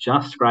because we've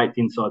just scraped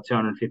inside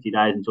 250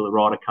 days until the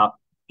Ryder Cup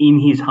in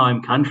his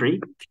home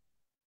country,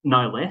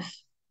 no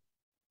less.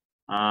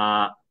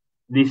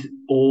 This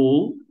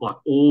all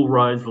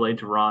roads lead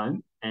to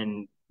Rome,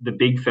 and the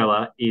big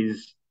fella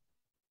is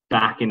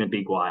back in a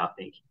big way, I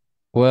think.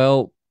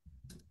 Well,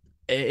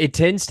 it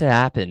tends to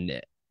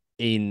happen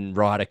in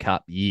Ryder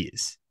Cup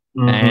years.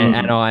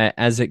 And I,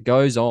 as it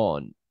goes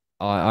on,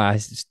 I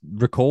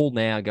recall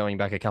now going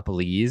back a couple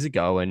of years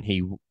ago, and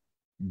he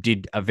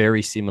did a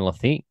very similar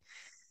thing.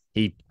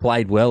 He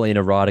played well in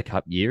a Ryder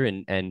Cup year,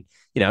 and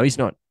he's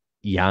not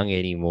young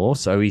anymore,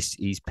 so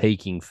he's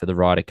peaking for the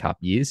Ryder Cup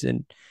years,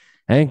 and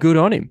good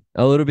on him.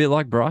 A little bit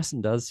like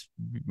Bryson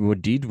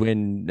did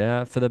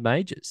when for the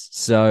majors.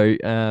 So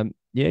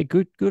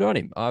good on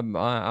him.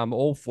 I'm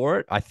all for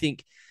it. I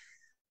think.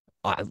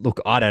 I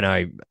don't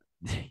know.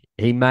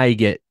 He may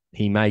get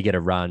a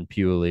run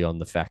purely on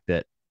the fact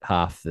that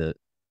half the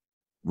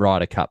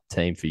Ryder Cup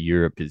team for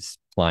Europe is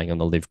playing on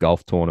the Live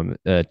Golf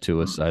Tournament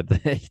tour, so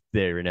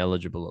they're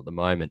ineligible at the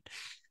moment.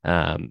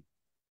 I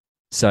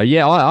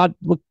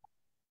look.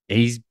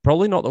 He's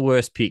probably not the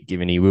worst pick,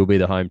 given he will be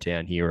the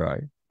hometown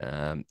hero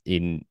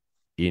in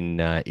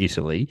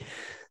Italy.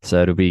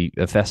 So it'll be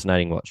a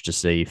fascinating watch to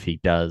see if he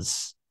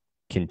does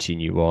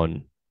continue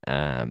on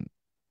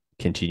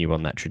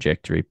that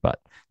trajectory. But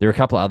there are a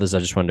couple of others I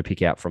just wanted to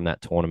pick out from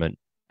that tournament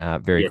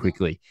very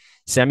quickly.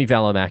 Sami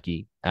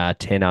Välimäki,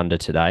 10 under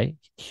today.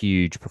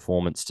 Huge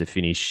performance to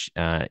finish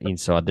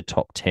inside the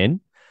top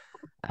 10.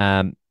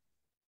 I've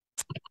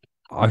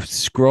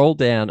scrolled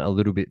down a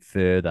little bit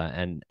further,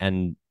 and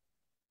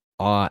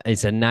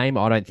it's a name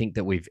I don't think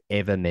that we've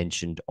ever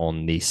mentioned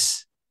on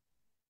this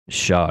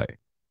show.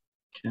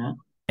 Okay.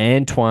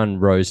 Antoine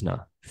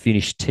Rosner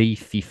finished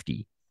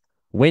T50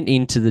 went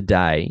into the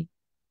day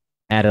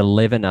at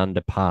 11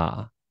 under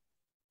par.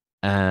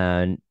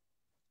 And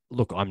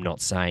look, I'm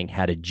not saying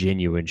had a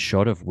genuine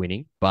shot of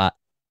winning, but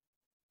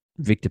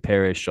Victor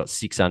Perez shot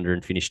 6 under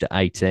and finished at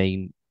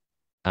 18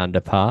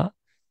 under par.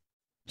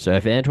 So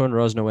if Antoine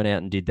Rosner went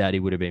out and did that, he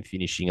would have been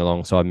finishing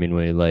alongside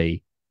Minwoo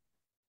Lee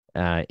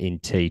in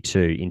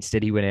T2.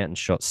 Instead, he went out and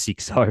shot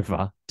 6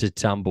 over to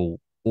tumble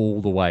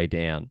all the way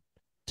down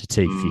to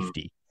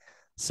T50.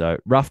 So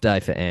rough day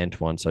for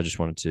Antoine. So I just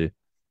wanted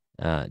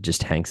to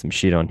just hang some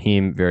shit on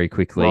him very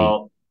quickly,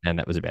 and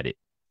that was about it.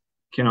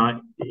 Can I,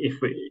 if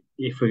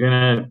we're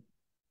gonna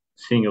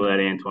single out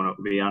Antoine, it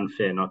would be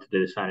unfair not to do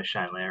the same as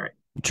Shane Lowry.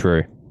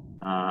 True.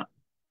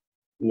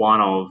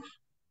 One of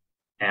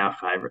our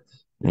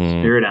favourites, the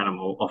spirit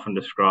animal, often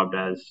described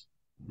as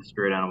the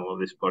spirit animal of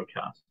this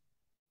podcast.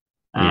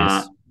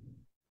 Yes.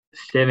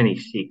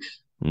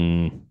 76.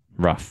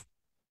 Rough.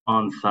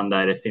 On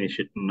Sunday to finish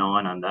at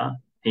 9 under.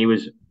 He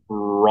was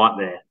right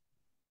there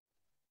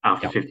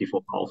after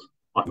 54 holes.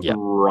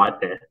 Right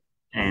there.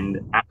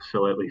 And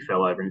absolutely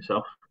fell over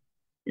himself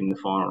in the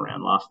final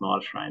round last night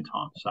Australian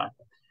time. So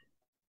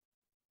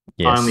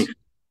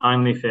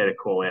only fair to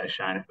call out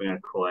Shane if we're going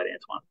to call out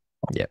Antoine.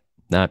 Yep.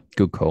 No,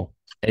 good call.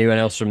 Anyone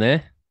else from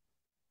there?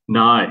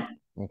 No.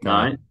 Okay.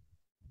 No.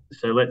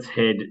 So let's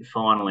head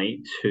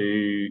finally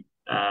to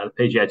the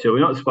PGA Tour.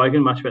 We've not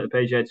spoken much about the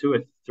PGA Tour.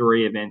 We're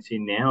 3 events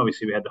in now.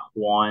 Obviously, we had the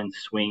Hawaiian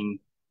Swing,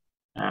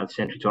 the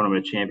Century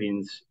Tournament of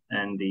Champions,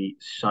 and the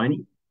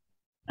Sony,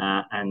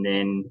 and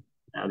then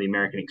the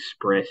American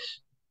Express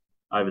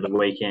over the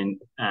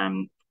weekend,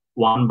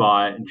 won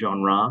by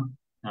John Rahm,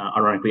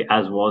 ironically,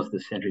 as was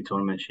the Century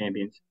Tournament of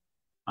Champions.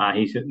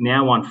 He's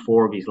now won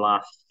 4 of his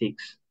last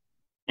 6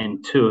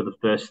 and 2 of the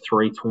first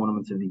 3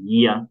 tournaments of the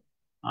year.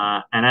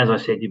 And as I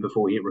said to you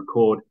before we hit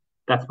record,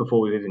 that's before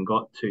we've even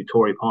got to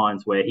Torrey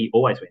Pines, where he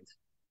always wins.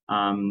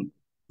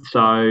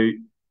 So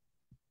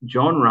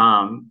John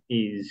Rahm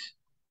is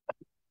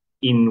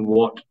in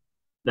what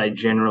they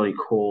generally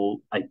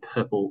call a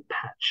purple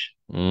patch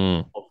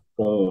of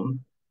form,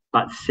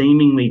 but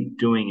seemingly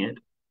doing it,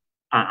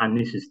 and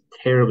this is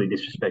terribly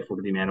disrespectful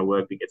to the amount of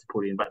work that gets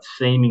put in, but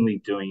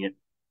seemingly doing it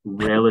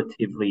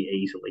relatively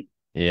easily.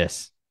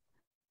 Yes.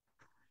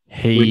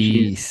 Which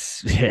is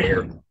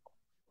scary.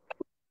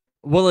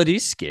 Well, it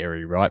is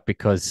scary, right?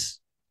 Because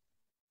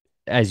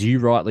as you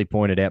rightly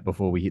pointed out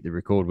before we hit the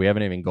record, we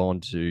haven't even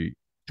gone to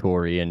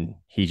Torrey and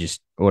he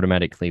just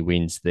automatically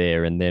wins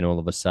there. And then all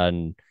of a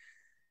sudden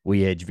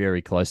we edge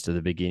very close to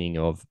the beginning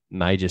of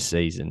major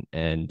season.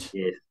 And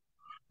yes.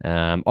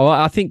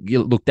 I think,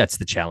 look, that's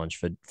the challenge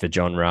for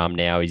John Rahm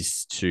now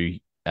is to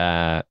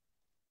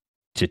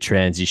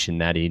transition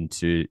that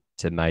into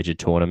major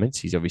tournaments.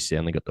 He's obviously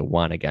only got the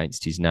one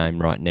against his name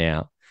right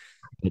now.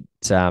 But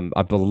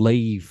I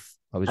believe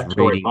I was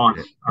reading.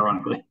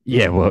 Ironically.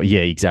 Yeah, well, yeah,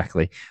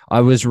 exactly.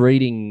 I was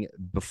reading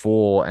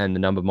before, and the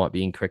number might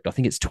be incorrect. I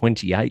think it's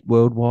 28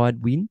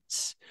 worldwide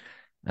wins.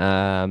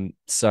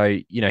 So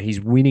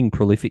he's winning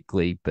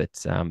prolifically,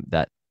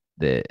 but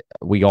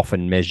we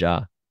often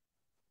measure.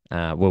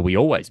 We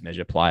always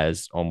measure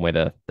players on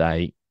whether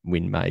they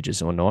win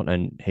majors or not,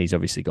 and he's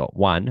obviously got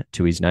 1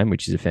 to his name,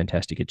 which is a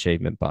fantastic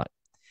achievement. But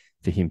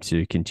for him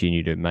to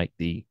continue to make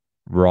the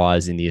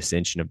rise in the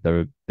ascension of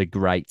the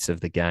greats of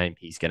the game,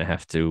 he's going to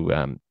have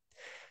to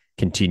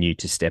continue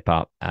to step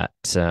up at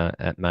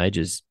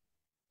majors.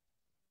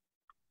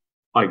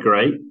 I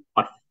agree.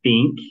 I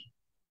think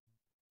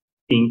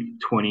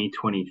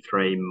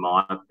 2023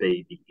 might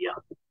be the year.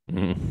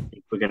 I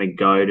think we're going to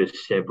go to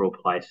several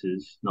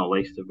places, not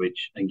least of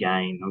which,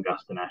 again,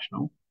 Augusta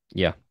National.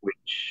 Yeah.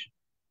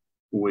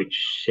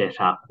 Which set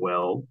up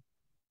well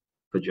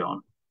for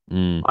John.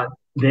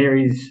 There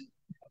is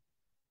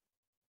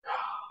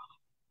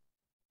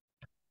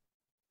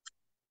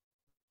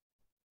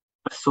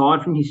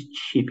aside from his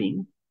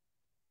chipping,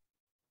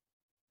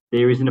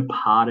 there isn't a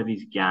part of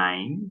his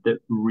game that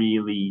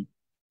really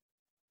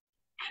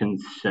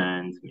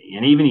concerns me.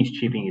 And even his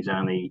chipping is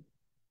only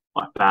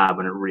bad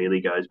when it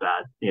really goes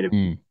bad. He had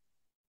a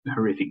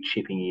horrific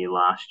chipping year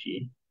last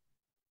year.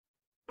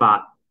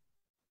 But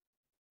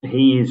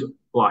he is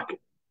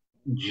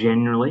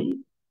generally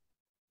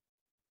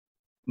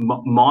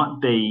might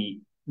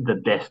be the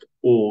best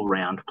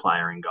all-round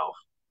player in golf.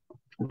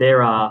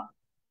 There are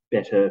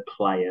better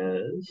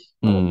players,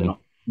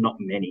 not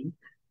many. I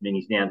mean,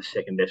 he's now the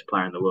second best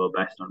player in the world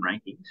based on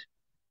rankings.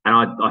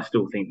 And I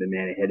still think the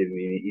man ahead of him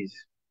is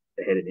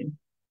ahead of him.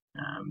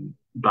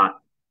 But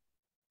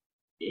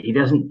he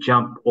doesn't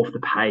jump off the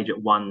page at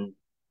one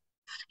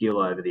skill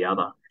over the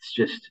other.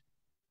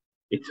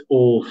 It's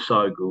all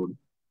so good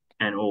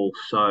and all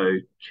so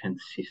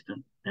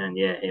consistent. And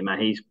yeah,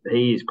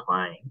 he is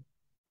playing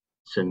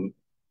some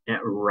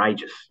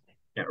outrageous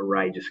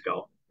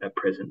golf at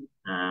present.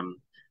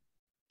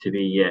 To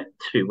be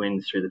 2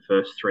 wins through the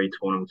first 3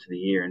 tournaments of the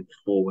year and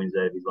 4 wins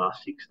out of his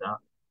last 6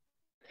 starts.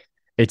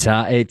 It's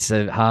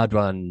a hard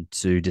one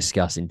to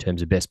discuss in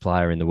terms of best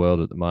player in the world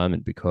at the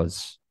moment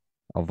because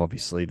of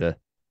obviously the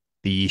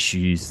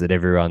issues that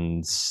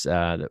everyone's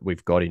that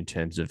we've got in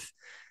terms of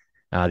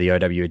the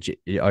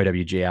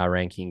OWGR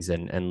rankings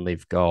and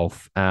Live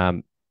Golf.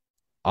 I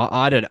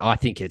don't. I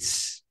think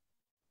it's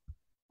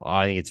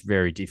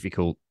very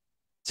difficult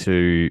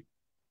to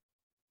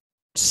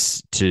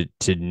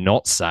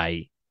not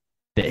say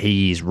that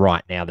he is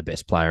right now the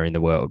best player in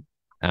the world.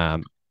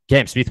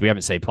 Cam Smith, we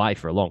haven't seen play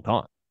for a long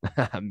time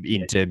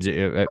in terms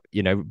of,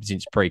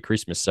 since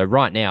pre-Christmas. So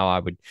right now I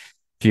would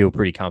feel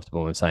pretty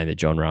comfortable in saying that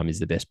Jon Rahm is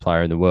the best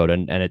player in the world.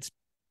 And it's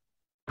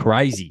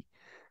crazy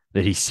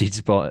that he sits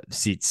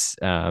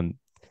a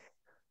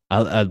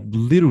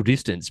little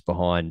distance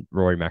behind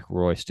Rory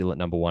McIlroy, still at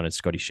number 1, and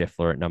Scotty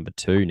Scheffler at number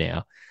 2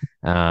 now.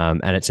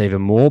 And it's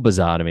even more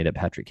bizarre to me that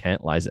Patrick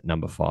Cantlay's at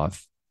number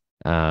 5.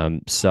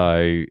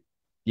 So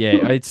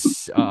yeah,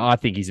 I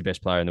think he's the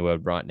best player in the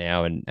world right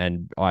now,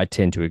 and I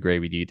tend to agree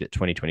with you that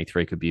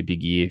 2023 could be a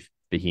big year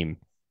for him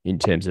in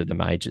terms of the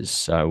majors.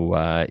 So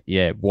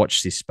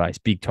watch this space,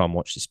 big time.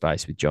 Watch this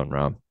space with Jon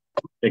Rahm.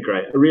 They're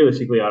great.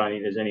 Realistically, I don't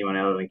think there's anyone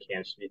other than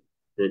Cam Smith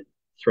that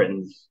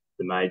threatens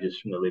the majors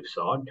from the live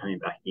side coming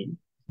back in.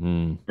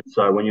 And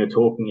so when you're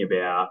talking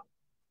about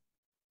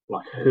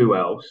like who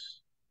else,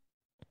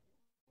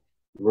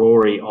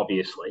 Rory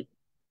obviously,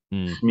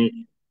 Smith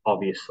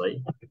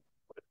obviously.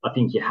 I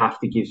think you have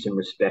to give some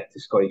respect to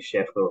Scotty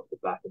Scheffler off the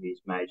back of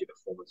his major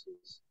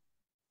performances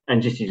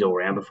and just his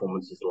all-round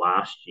performances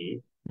last year.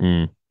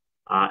 And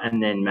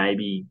then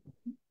maybe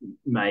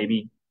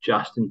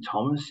Justin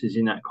Thomas is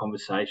in that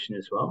conversation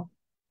as well.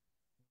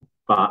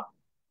 But,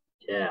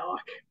 I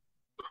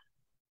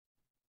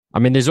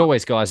mean, there's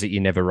always guys that you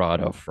never write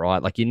off,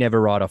 right? Like you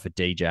never write off a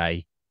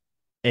DJ,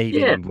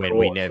 even when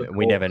we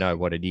never know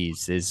what it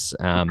is. There's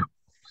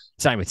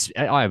same with,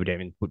 I would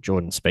even put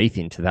Jordan Spieth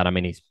into that. I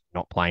mean, he's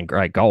not playing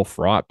great golf,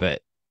 right?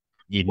 But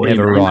you'd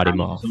never write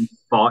him off. He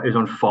was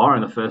on fire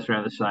in the first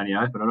round of the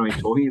Sony Open. I don't know what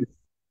you're talking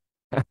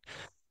about.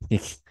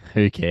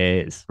 Who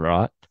cares,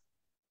 right?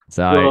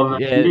 So,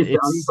 he's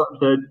got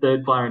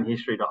third player in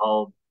history to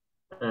hold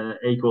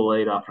equal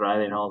lead after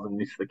 18 holes and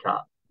miss the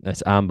cut.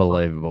 That's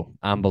unbelievable.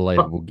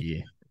 Unbelievable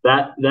gear.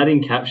 That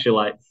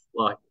encapsulates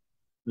like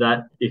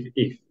that.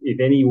 If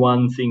any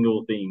one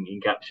single thing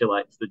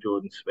encapsulates the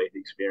Jordan Spieth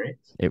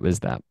experience, it was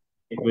that.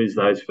 It was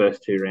those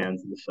first 2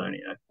 rounds of the Sony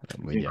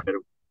Open.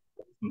 Incredible.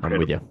 I'm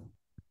with you.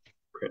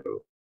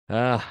 Incredible.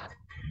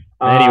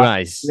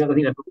 Anyways, I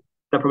think that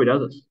probably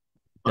does us.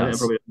 I think that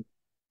probably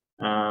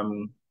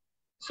does.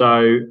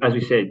 So as we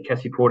said,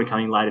 Cassie Porter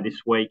coming later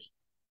this week,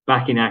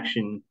 back in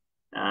action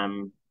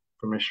from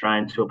an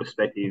Australian tour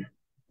perspective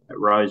at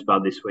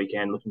Rosebud this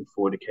weekend. Looking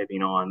forward to keeping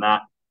an eye on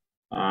that.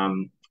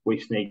 We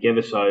sneak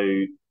ever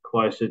so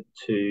closer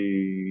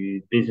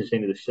to business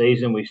end of the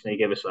season. We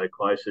sneak ever so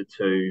closer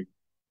to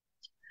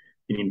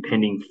an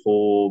impending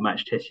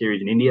 4-match test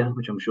series in India,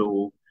 which I'm sure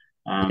will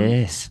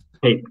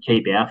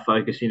keep our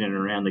focus in and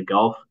around the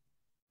golf.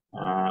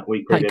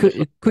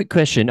 Quick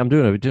question. I'm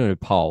doing a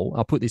poll.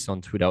 I'll put this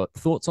on Twitter.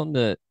 Thoughts on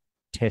the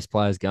test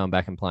players going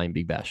back and playing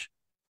Big Bash?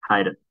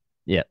 Hate it.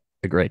 Yeah,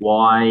 agreed.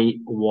 Why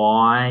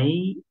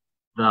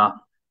the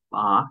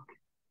fuck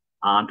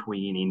aren't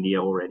we in India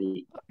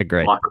already?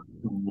 Agreed. Like,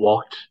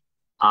 what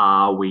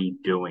are we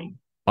doing?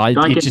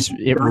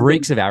 It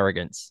reeks of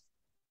arrogance.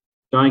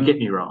 Don't get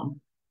me wrong.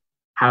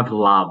 Have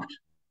loved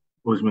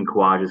Usman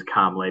Khawaja's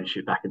calm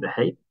leadership back at the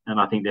heat. And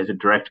I think there's a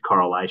direct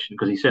correlation,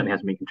 because he certainly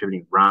hasn't been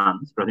contributing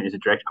runs, but I think there's a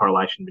direct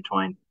correlation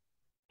between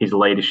his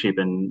leadership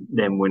and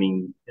them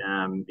winning, 3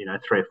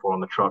 or 4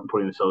 on the trot and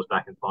putting themselves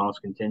back in finals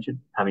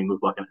contention, having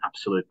looked like an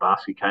absolute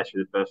basket case for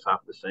the first half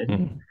of the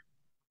season.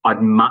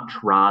 I'd much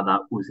rather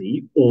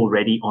Uzi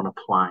already on a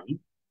plane,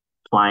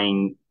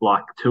 playing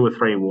like 2 or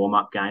 3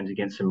 warm-up games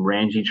against some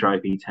Ranji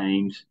Trophy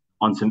teams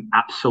on some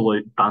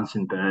absolute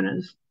Bunsen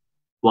burners.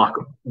 Like,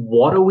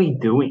 what are we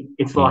doing?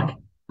 It's like,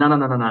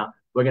 no.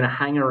 We're going to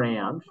hang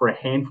around for a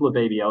handful of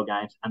BBL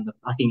games and the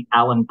fucking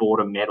Allen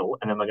Border medal,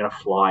 and then we're going to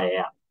fly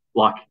out.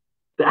 Like,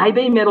 the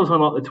AB medal's on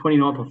like the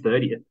 29th or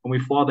 30th, and we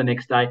fly the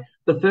next day.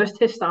 The first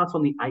test starts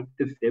on the 8th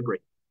of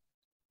February.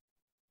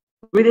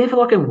 We're there for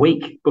like a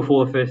week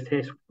before the first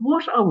test.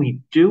 What are we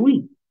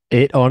doing?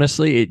 It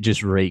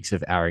just reeks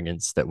of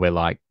arrogance that we're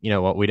like, you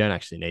know what, we don't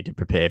actually need to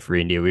prepare for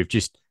India. We've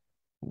just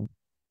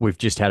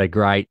had a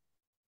great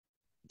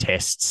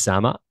test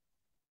summer.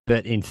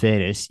 But in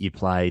fairness, you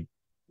played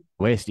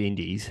West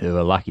Indies, who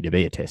are lucky to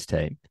be a test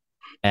team,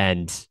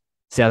 and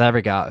South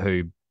Africa,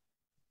 who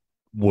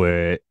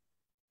were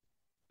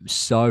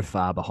so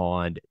far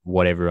behind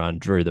what everyone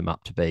drew them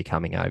up to be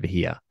coming over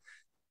here.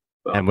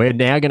 And we're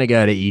now going to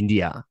go to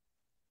India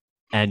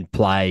and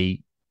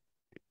play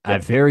a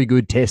very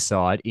good test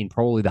side in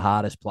probably the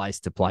hardest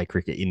place to play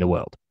cricket in the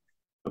world.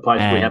 A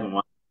place we haven't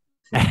won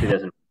since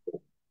 2004.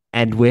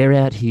 And we're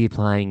out here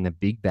playing the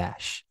Big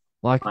Bash.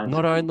 Like,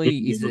 not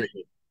only is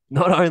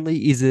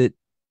it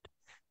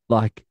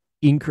like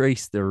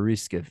increase the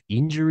risk of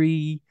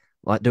injury,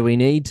 like, do we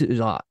need to,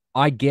 like,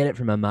 I get it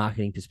from a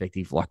marketing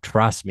perspective. Like,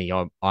 trust me,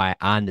 I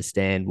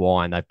understand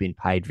why, and they've been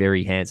paid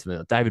very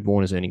handsomely. David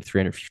Warner's earning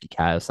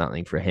 $350K or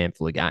something for a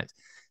handful of games.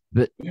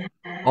 But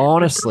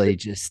honestly,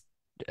 just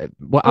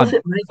Does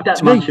it make that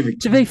to much be, of a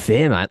to be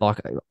fair, mate, like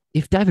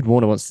if David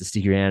Warner wants to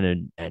stick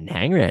around and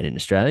hang around in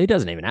Australia, he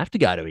doesn't even have to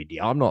go to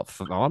India. I'm not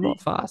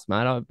fast,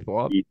 mate.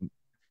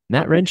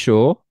 Matt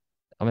Renshaw,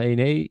 I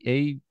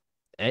mean,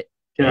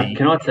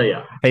 Can I tell you?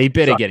 he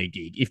better get a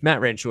gig. If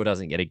Matt Renshaw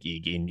doesn't get a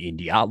gig in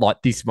India,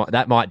 like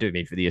that might do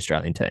me for the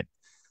Australian team.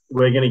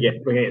 We're gonna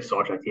get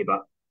sidetracked here,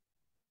 but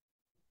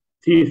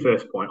to your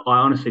first point, I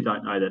honestly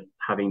don't know that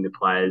having the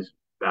players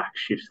back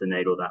shifts the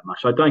needle that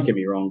much. So don't get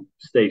me wrong,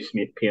 Steve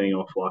Smith peeling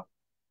off like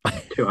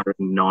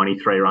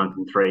 293 runs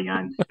in 3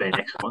 games has been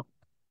excellent.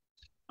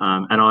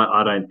 And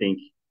I don't think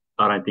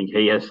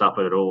he has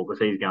suffered at all because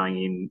he's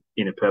going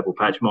in a purple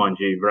patch. Mind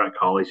you, Virat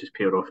Kohli's just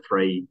peeled off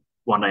 3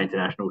 one-day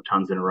international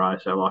tons in a row,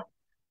 so like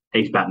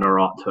he's batting all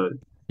right too.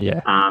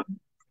 Yeah. I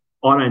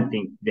don't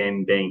think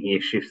them being here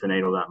shifts the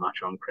needle that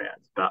much on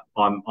crowds, but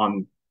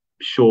I'm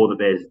sure that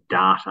there's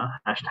data,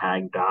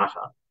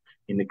 #data,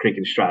 in the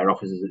Cricket Australia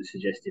offices that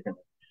suggests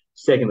differently.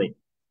 Secondly,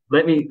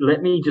 let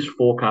me just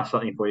forecast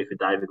something for you for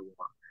David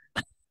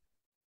Warner.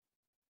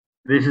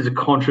 This is a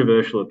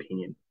controversial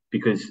opinion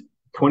because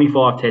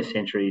 25 Test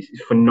centuries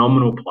is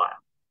phenomenal player,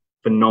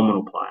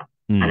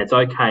 and it's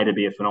okay to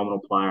be a phenomenal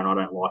player, and I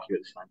don't like you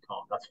at the same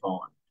time. That's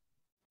fine.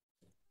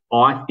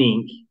 I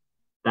think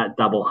that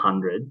double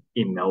 100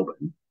 in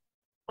Melbourne,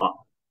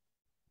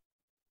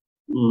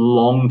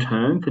 long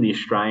term for the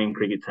Australian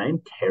cricket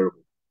team,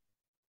 terrible.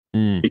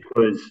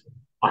 Because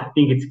I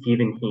think it's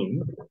given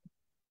him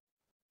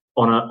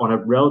on a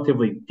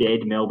relatively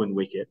dead Melbourne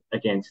wicket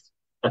against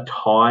a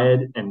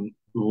tired and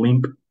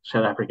limp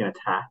South African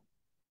attack.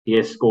 He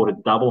has scored a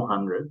double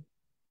 100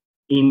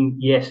 in,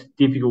 yes,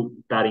 difficult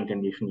batting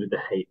conditions with the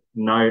heat.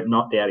 No,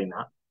 not doubting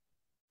that.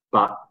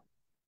 But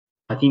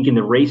I think in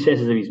the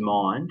recesses of his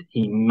mind,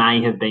 he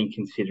may have been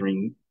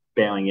considering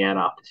bowing out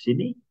after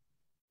Sydney.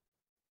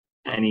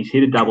 And he's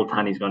hit a double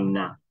ton. He's gone,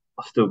 nah,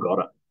 I've still got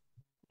it.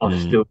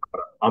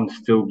 I'm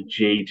still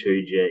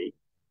G2G.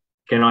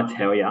 Can I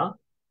tell you?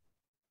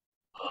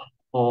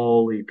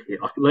 Holy shit.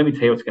 Let me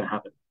tell you what's going to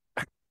happen.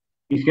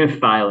 He's going to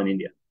fail in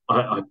India.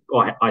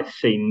 I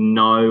see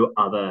no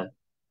other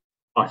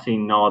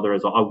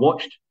result. I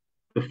watched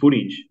the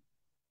footage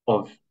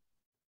of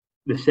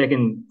the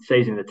second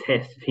season of the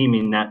Test of him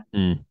in that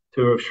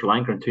tour of Sri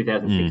Lanka in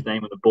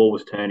 2016 when the ball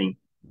was turning.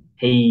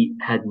 He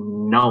had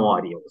no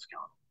idea what was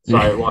going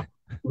on. So,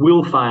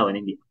 will fail in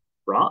India,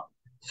 right?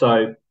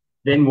 So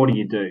then what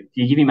do? Do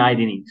you give him 8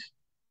 innings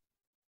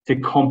to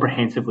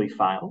comprehensively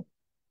fail?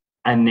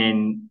 And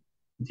then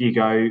do you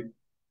go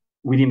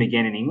with him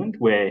again in England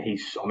where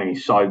he's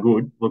so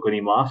good. Look at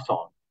him last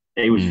time.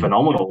 He was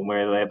phenomenal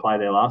where they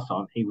played there last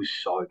time. He was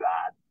so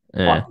bad.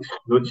 Yeah.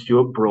 Like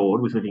Stuart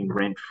Broad was living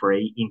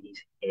rent-free in his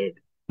head.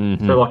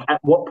 So, at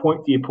what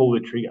point do you pull the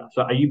trigger?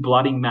 So are you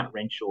blooding Matt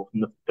Renshaw from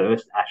the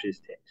first Ashes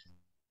Test,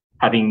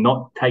 having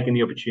not taken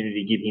the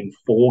opportunity to give him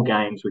 4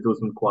 games with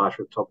Usman Khawaja at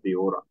the top of the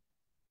order?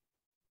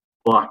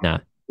 No.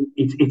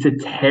 It's a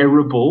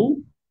terrible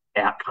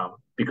outcome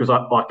because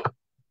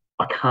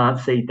I can't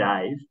see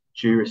Dave,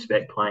 due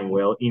respect, playing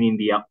well in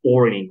India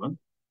or in England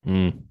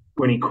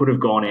when he could have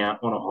gone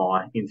out on a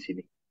high in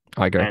Sydney.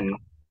 I agree. And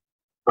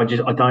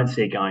I don't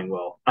see it going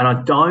well. And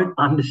I don't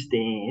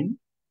understand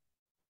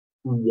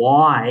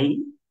why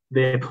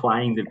they're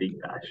playing the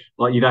Big Bash.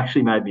 Like, you've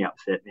actually made me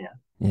upset now.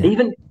 Yeah.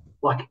 Even,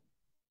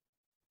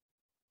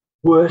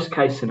 worst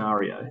case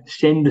scenario,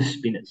 send the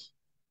spinners.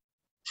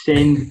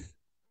 Send,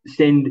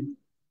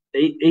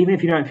 even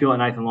if you don't feel like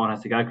Nathan Lyon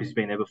has to go because he's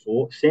been there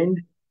before,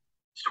 send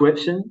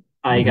Swepson,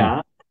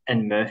 Agar,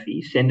 and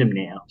Murphy. Send them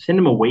now. Send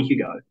them a week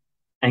ago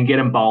and get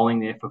them bowling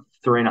there for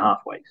 3.5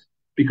 weeks.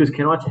 Because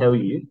can I tell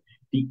you,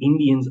 the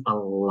Indians are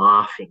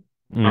laughing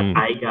at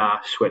Agar,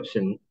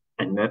 Swepson,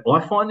 and Murphy. I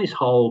find this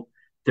whole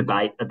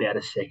debate about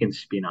a second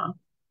spinner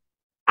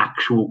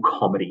actual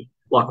comedy.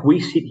 Like, we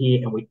sit here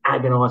and we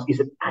agonise. Is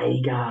it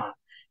Agar?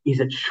 Is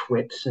it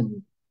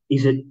Swepson?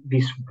 Is it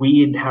this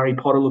weird Harry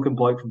Potter-looking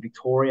bloke from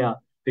Victoria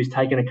who's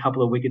taken a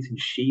couple of wickets in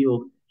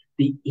Shield?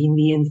 The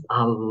Indians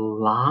are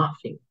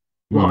laughing.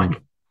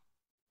 Like,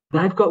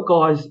 they've got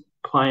guys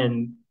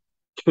playing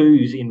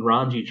 2s in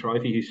Ranji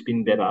Trophy who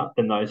spin better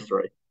than those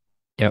 3.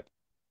 Yep.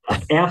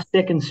 Our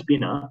second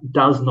spinner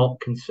does not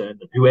concern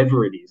them,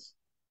 whoever it is.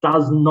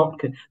 Does not.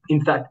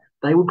 In fact,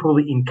 they would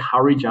probably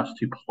encourage us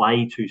to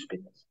play 2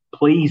 spinners.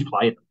 Please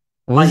play them.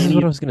 Well, this is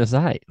what I was going to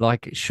say.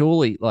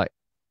 Surely,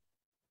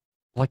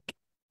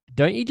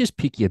 don't you just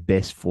pick your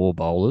best 4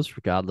 bowlers,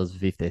 regardless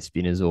of if they're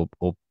spinners or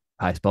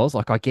pace bowlers?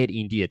 I get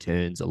India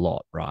turns a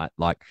lot, right?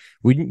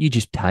 Wouldn't you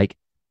just take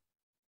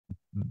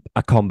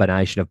a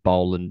combination of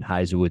Boland,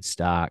 Hazelwood,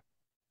 Stark,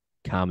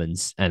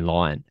 Cummins, and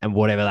Lyon, and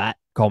whatever that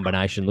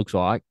combination looks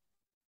like,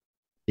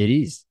 it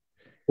is.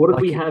 What did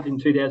we have in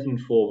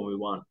 2004 when we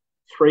won?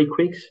 3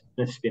 quicks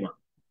and a spinner.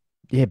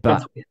 Yeah,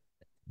 but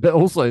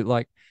also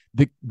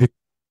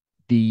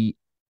the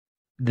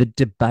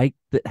debate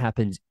that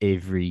happens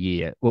every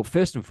year. Well,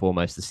 first and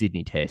foremost, the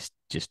Sydney Test.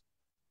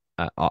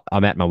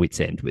 I'm at my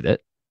wit's end with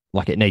it.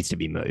 It needs to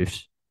be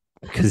moved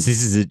because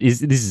this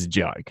is a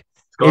joke.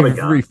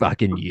 Every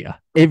fucking year,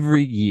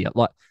 every year.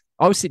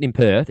 I was sitting in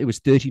Perth. It was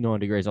 39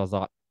 degrees. I was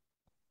like,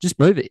 just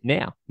move it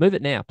now. Move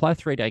it now. Play a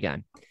 3-day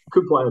game.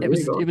 Could play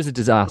It was a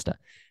disaster.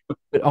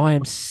 But I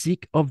am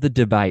sick of the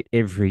debate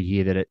every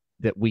year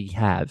that we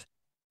have.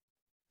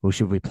 Well,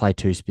 should we play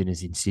two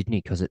spinners in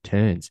Sydney because it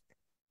turns?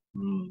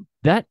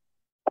 That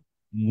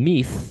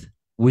myth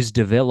was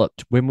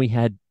developed when we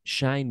had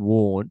Shane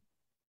Warne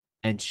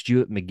and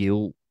Stuart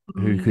McGill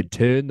who could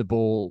turn the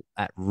ball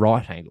at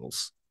right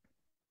angles.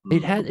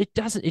 It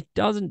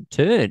doesn't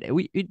turn.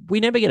 We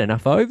never get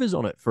enough overs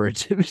on it for it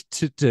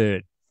to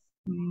turn.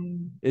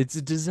 It's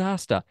a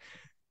disaster.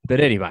 But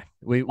anyway,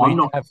 we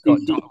have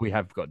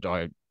got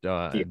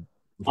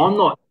I'm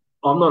not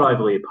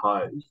overly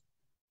opposed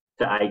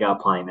to Agar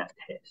playing that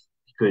test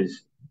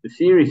because the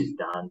series is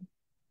done.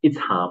 It's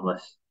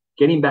harmless.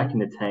 Get him back in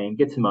the team,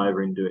 get some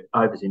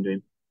overs into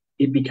him.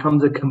 It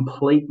becomes a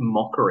complete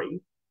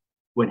mockery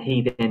when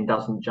he then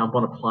doesn't jump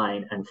on a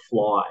plane and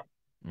fly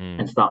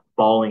and start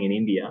bowling in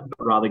India,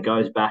 but rather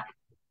goes back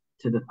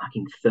to the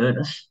fucking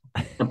furnace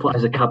and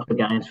plays a couple of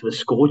games for the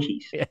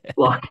Scorchies. Yeah.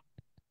 Like,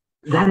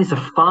 that is a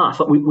farce.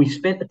 Like, we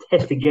spent the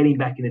test to get him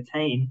back in the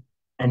team,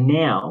 and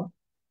now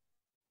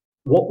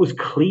what was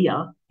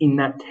clear in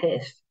that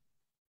test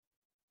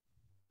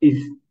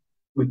is,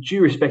 with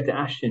due respect to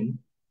Ashton,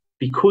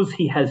 because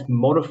he has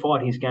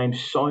modified his game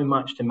so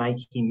much to make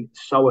him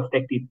so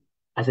effective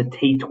as a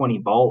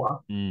T20 bowler,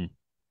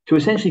 to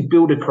essentially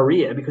build a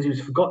career, because he was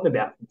forgotten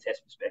about from a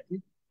test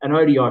perspective, and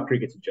ODI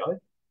cricket's a joke.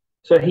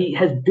 So he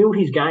has built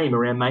his game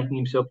around making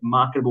himself a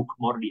marketable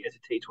commodity as a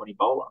T20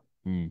 bowler.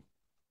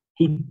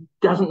 He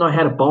doesn't know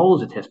how to bowl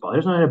as a test bowler. He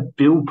doesn't know how to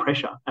build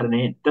pressure at an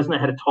end. Doesn't know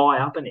how to tie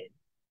up an end.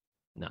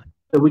 No.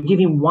 So we give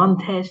him one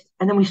test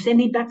and then we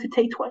send him back to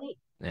T20.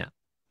 Yeah.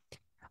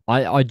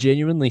 I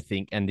genuinely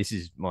think, and this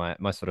is my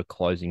sort of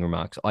closing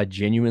remarks, I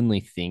genuinely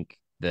think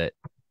that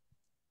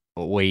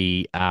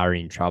we are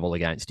in trouble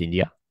against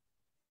India,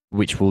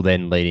 which will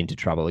then lead into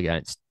trouble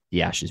against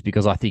the Ashes,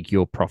 because I think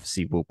your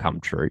prophecy will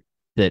come true.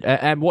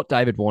 And what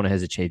David Warner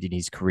has achieved in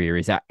his career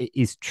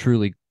is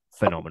truly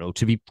phenomenal.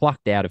 To be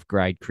plucked out of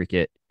grade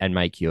cricket and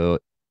make your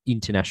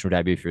international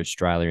debut for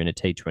Australia in a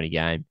T20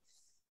 game,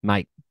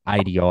 make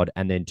 80 odd,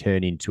 and then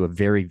turn into a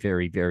very,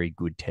 very, very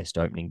good test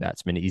opening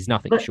batsman is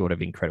nothing short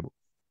of incredible.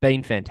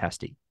 Been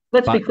fantastic.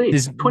 Let's be clear.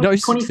 There's no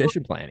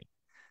succession planning.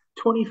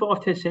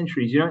 25 test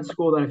centuries. You don't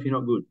score that if you're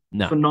not good.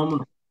 No.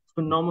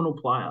 Phenomenal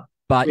player.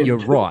 But you're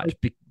right.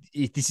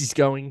 This is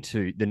going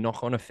to the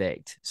knock-on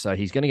effect. So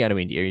he's going to go to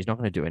India. He's not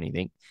going to do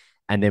anything.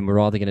 And then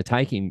we're either going to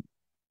take him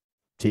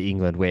to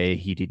England, where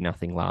he did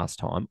nothing last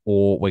time,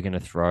 or we're going to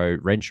throw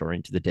Renshaw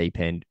into the deep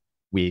end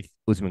with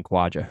Usman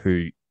Khawaja,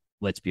 who,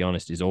 let's be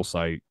honest, is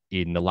also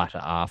in the latter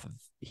half of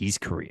his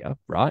career,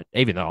 right?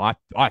 Even though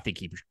I think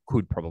he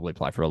could probably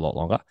play for a lot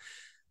longer.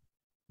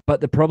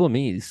 But the problem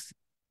is,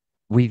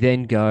 we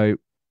then go,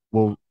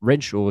 well,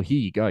 Renshaw, here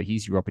you go.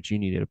 Here's your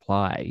opportunity to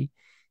play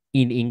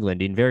in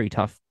England in very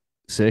tough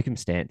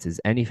circumstances.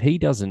 And if he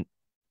doesn't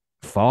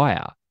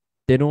fire,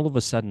 then all of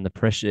a sudden the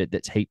pressure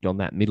that's heaped on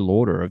that middle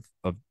order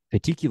of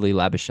particularly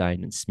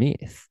Labuschagne and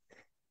Smith,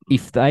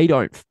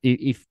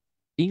 if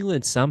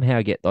England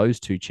somehow get those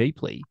two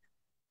cheaply,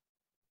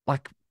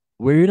 like,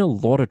 we're in a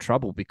lot of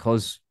trouble,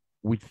 because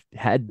we've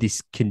had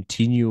this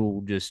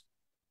continual just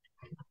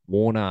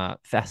Warner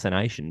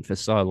fascination for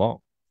so long.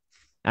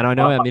 And I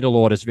know our middle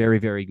order is very,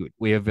 very good.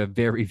 We have a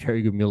very,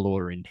 very good middle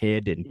order in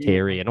Head and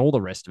Terry and all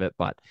the rest of it.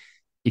 But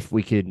if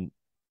we can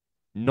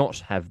not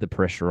have the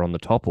pressure on the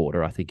top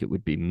order, I think it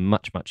would be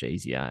much, much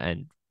easier.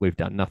 And we've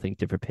done nothing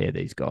to prepare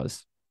these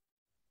guys.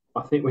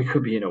 I think we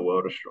could be in a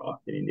world of strife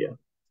in India.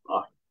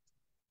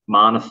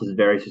 Marnus is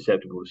very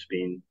susceptible to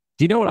spin.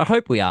 Do you know what? I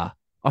hope we are.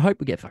 I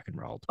hope we get fucking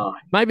rolled.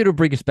 Maybe it'll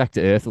bring us back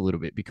to earth a little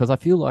bit, because I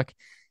feel like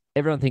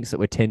everyone thinks that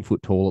we're 10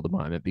 foot tall at the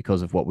moment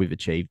because of what we've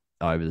achieved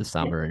over the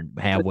summer and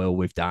how well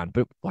we've done.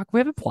 But, like, we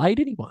haven't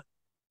played anyone.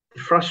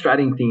 The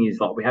frustrating thing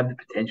is, like, we have the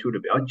potential to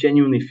be. I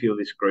genuinely feel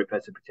this group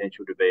has the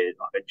potential to be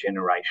like a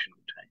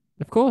generational team.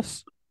 Of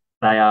course.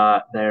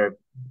 They're a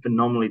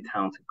phenomenally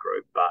talented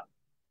group, but,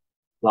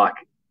 like,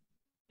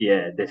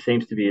 yeah, there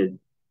seems to be a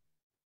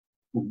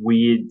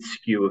weird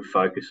skew of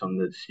focus on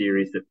the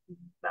series that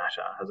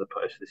matter as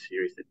opposed to the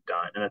series that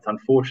don't. And it's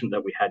unfortunate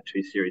that we had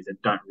two series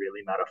that don't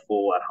really matter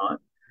for at home.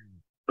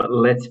 But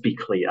let's be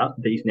clear,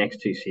 these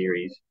next two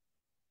series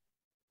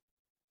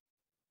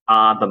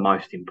are the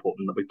most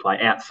important that we play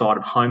outside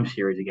of home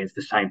series against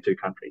the same two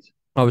countries.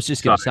 I was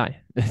just going to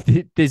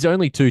say, there's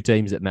only two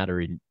teams that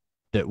matter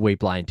that we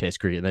play in Test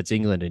cricket, and that's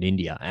England and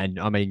India. And,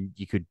 I mean,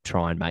 you could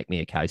try and make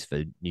me a case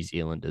for New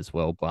Zealand as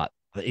well, but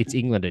it's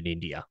England and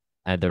India.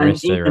 And the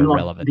rest are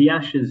irrelevant. The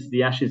Ashes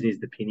is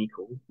the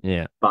pinnacle.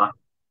 Yeah. But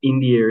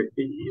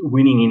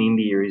winning in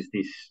India is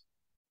this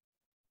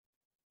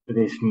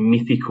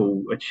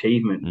mythical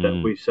achievement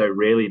that we've so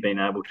rarely been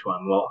able to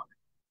unlock.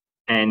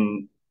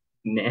 And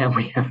now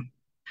we have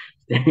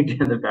staring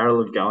down the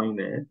barrel of going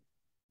there,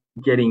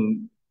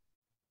 getting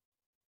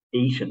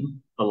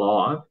eaten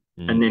alive,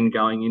 and then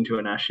going into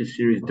an Ashes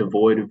series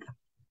devoid of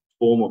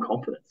form or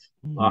confidence.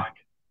 Like,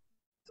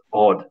 it's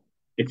odd.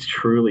 it's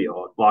truly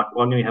odd. Like,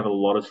 I'm going to have a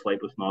lot of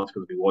sleepless nights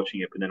because I'll be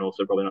watching it, but then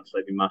also probably not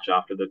sleeping much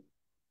after the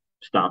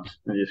stumps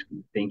and just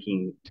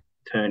thinking,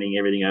 turning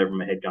everything over in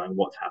my head, going,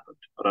 what's happened?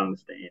 I don't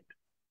understand.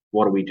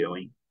 What are we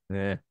doing?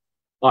 Yeah.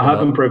 I hope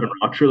I'm proven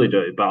right. I truly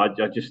do, but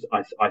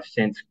I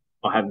sense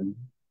I have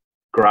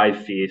grave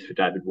fears for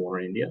David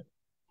Warner in India,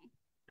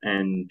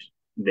 and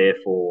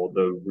therefore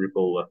the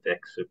ripple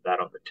effects of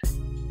that on the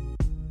team.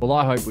 Well,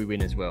 I hope we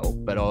win as well,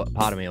 but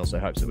part of me also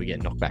hopes that we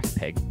get knocked back a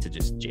peg to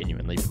just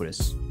genuinely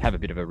have a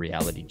bit of a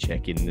reality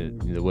check. In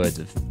the words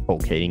of Paul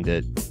Keating,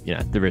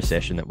 the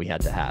recession that we had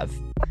to have.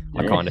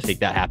 I kind of think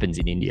that happens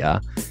in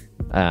India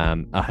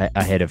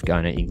ahead of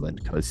going to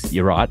England, because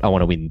you're right. I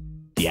want to win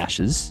the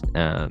Ashes,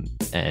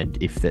 and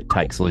if that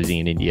takes losing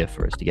in India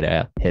for us to get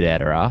our head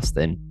out our ass,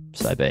 then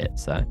so be it.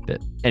 So,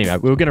 but anyway,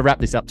 we were going to wrap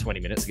this up 20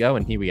 minutes ago,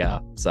 and here we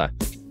are. So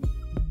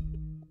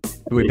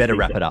we better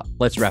wrap it up.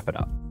 Let's wrap it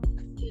up.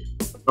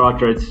 All right,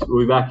 Drudes, we'll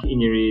be back in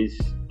your ears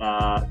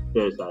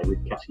Thursday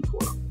with Cassie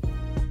Porter.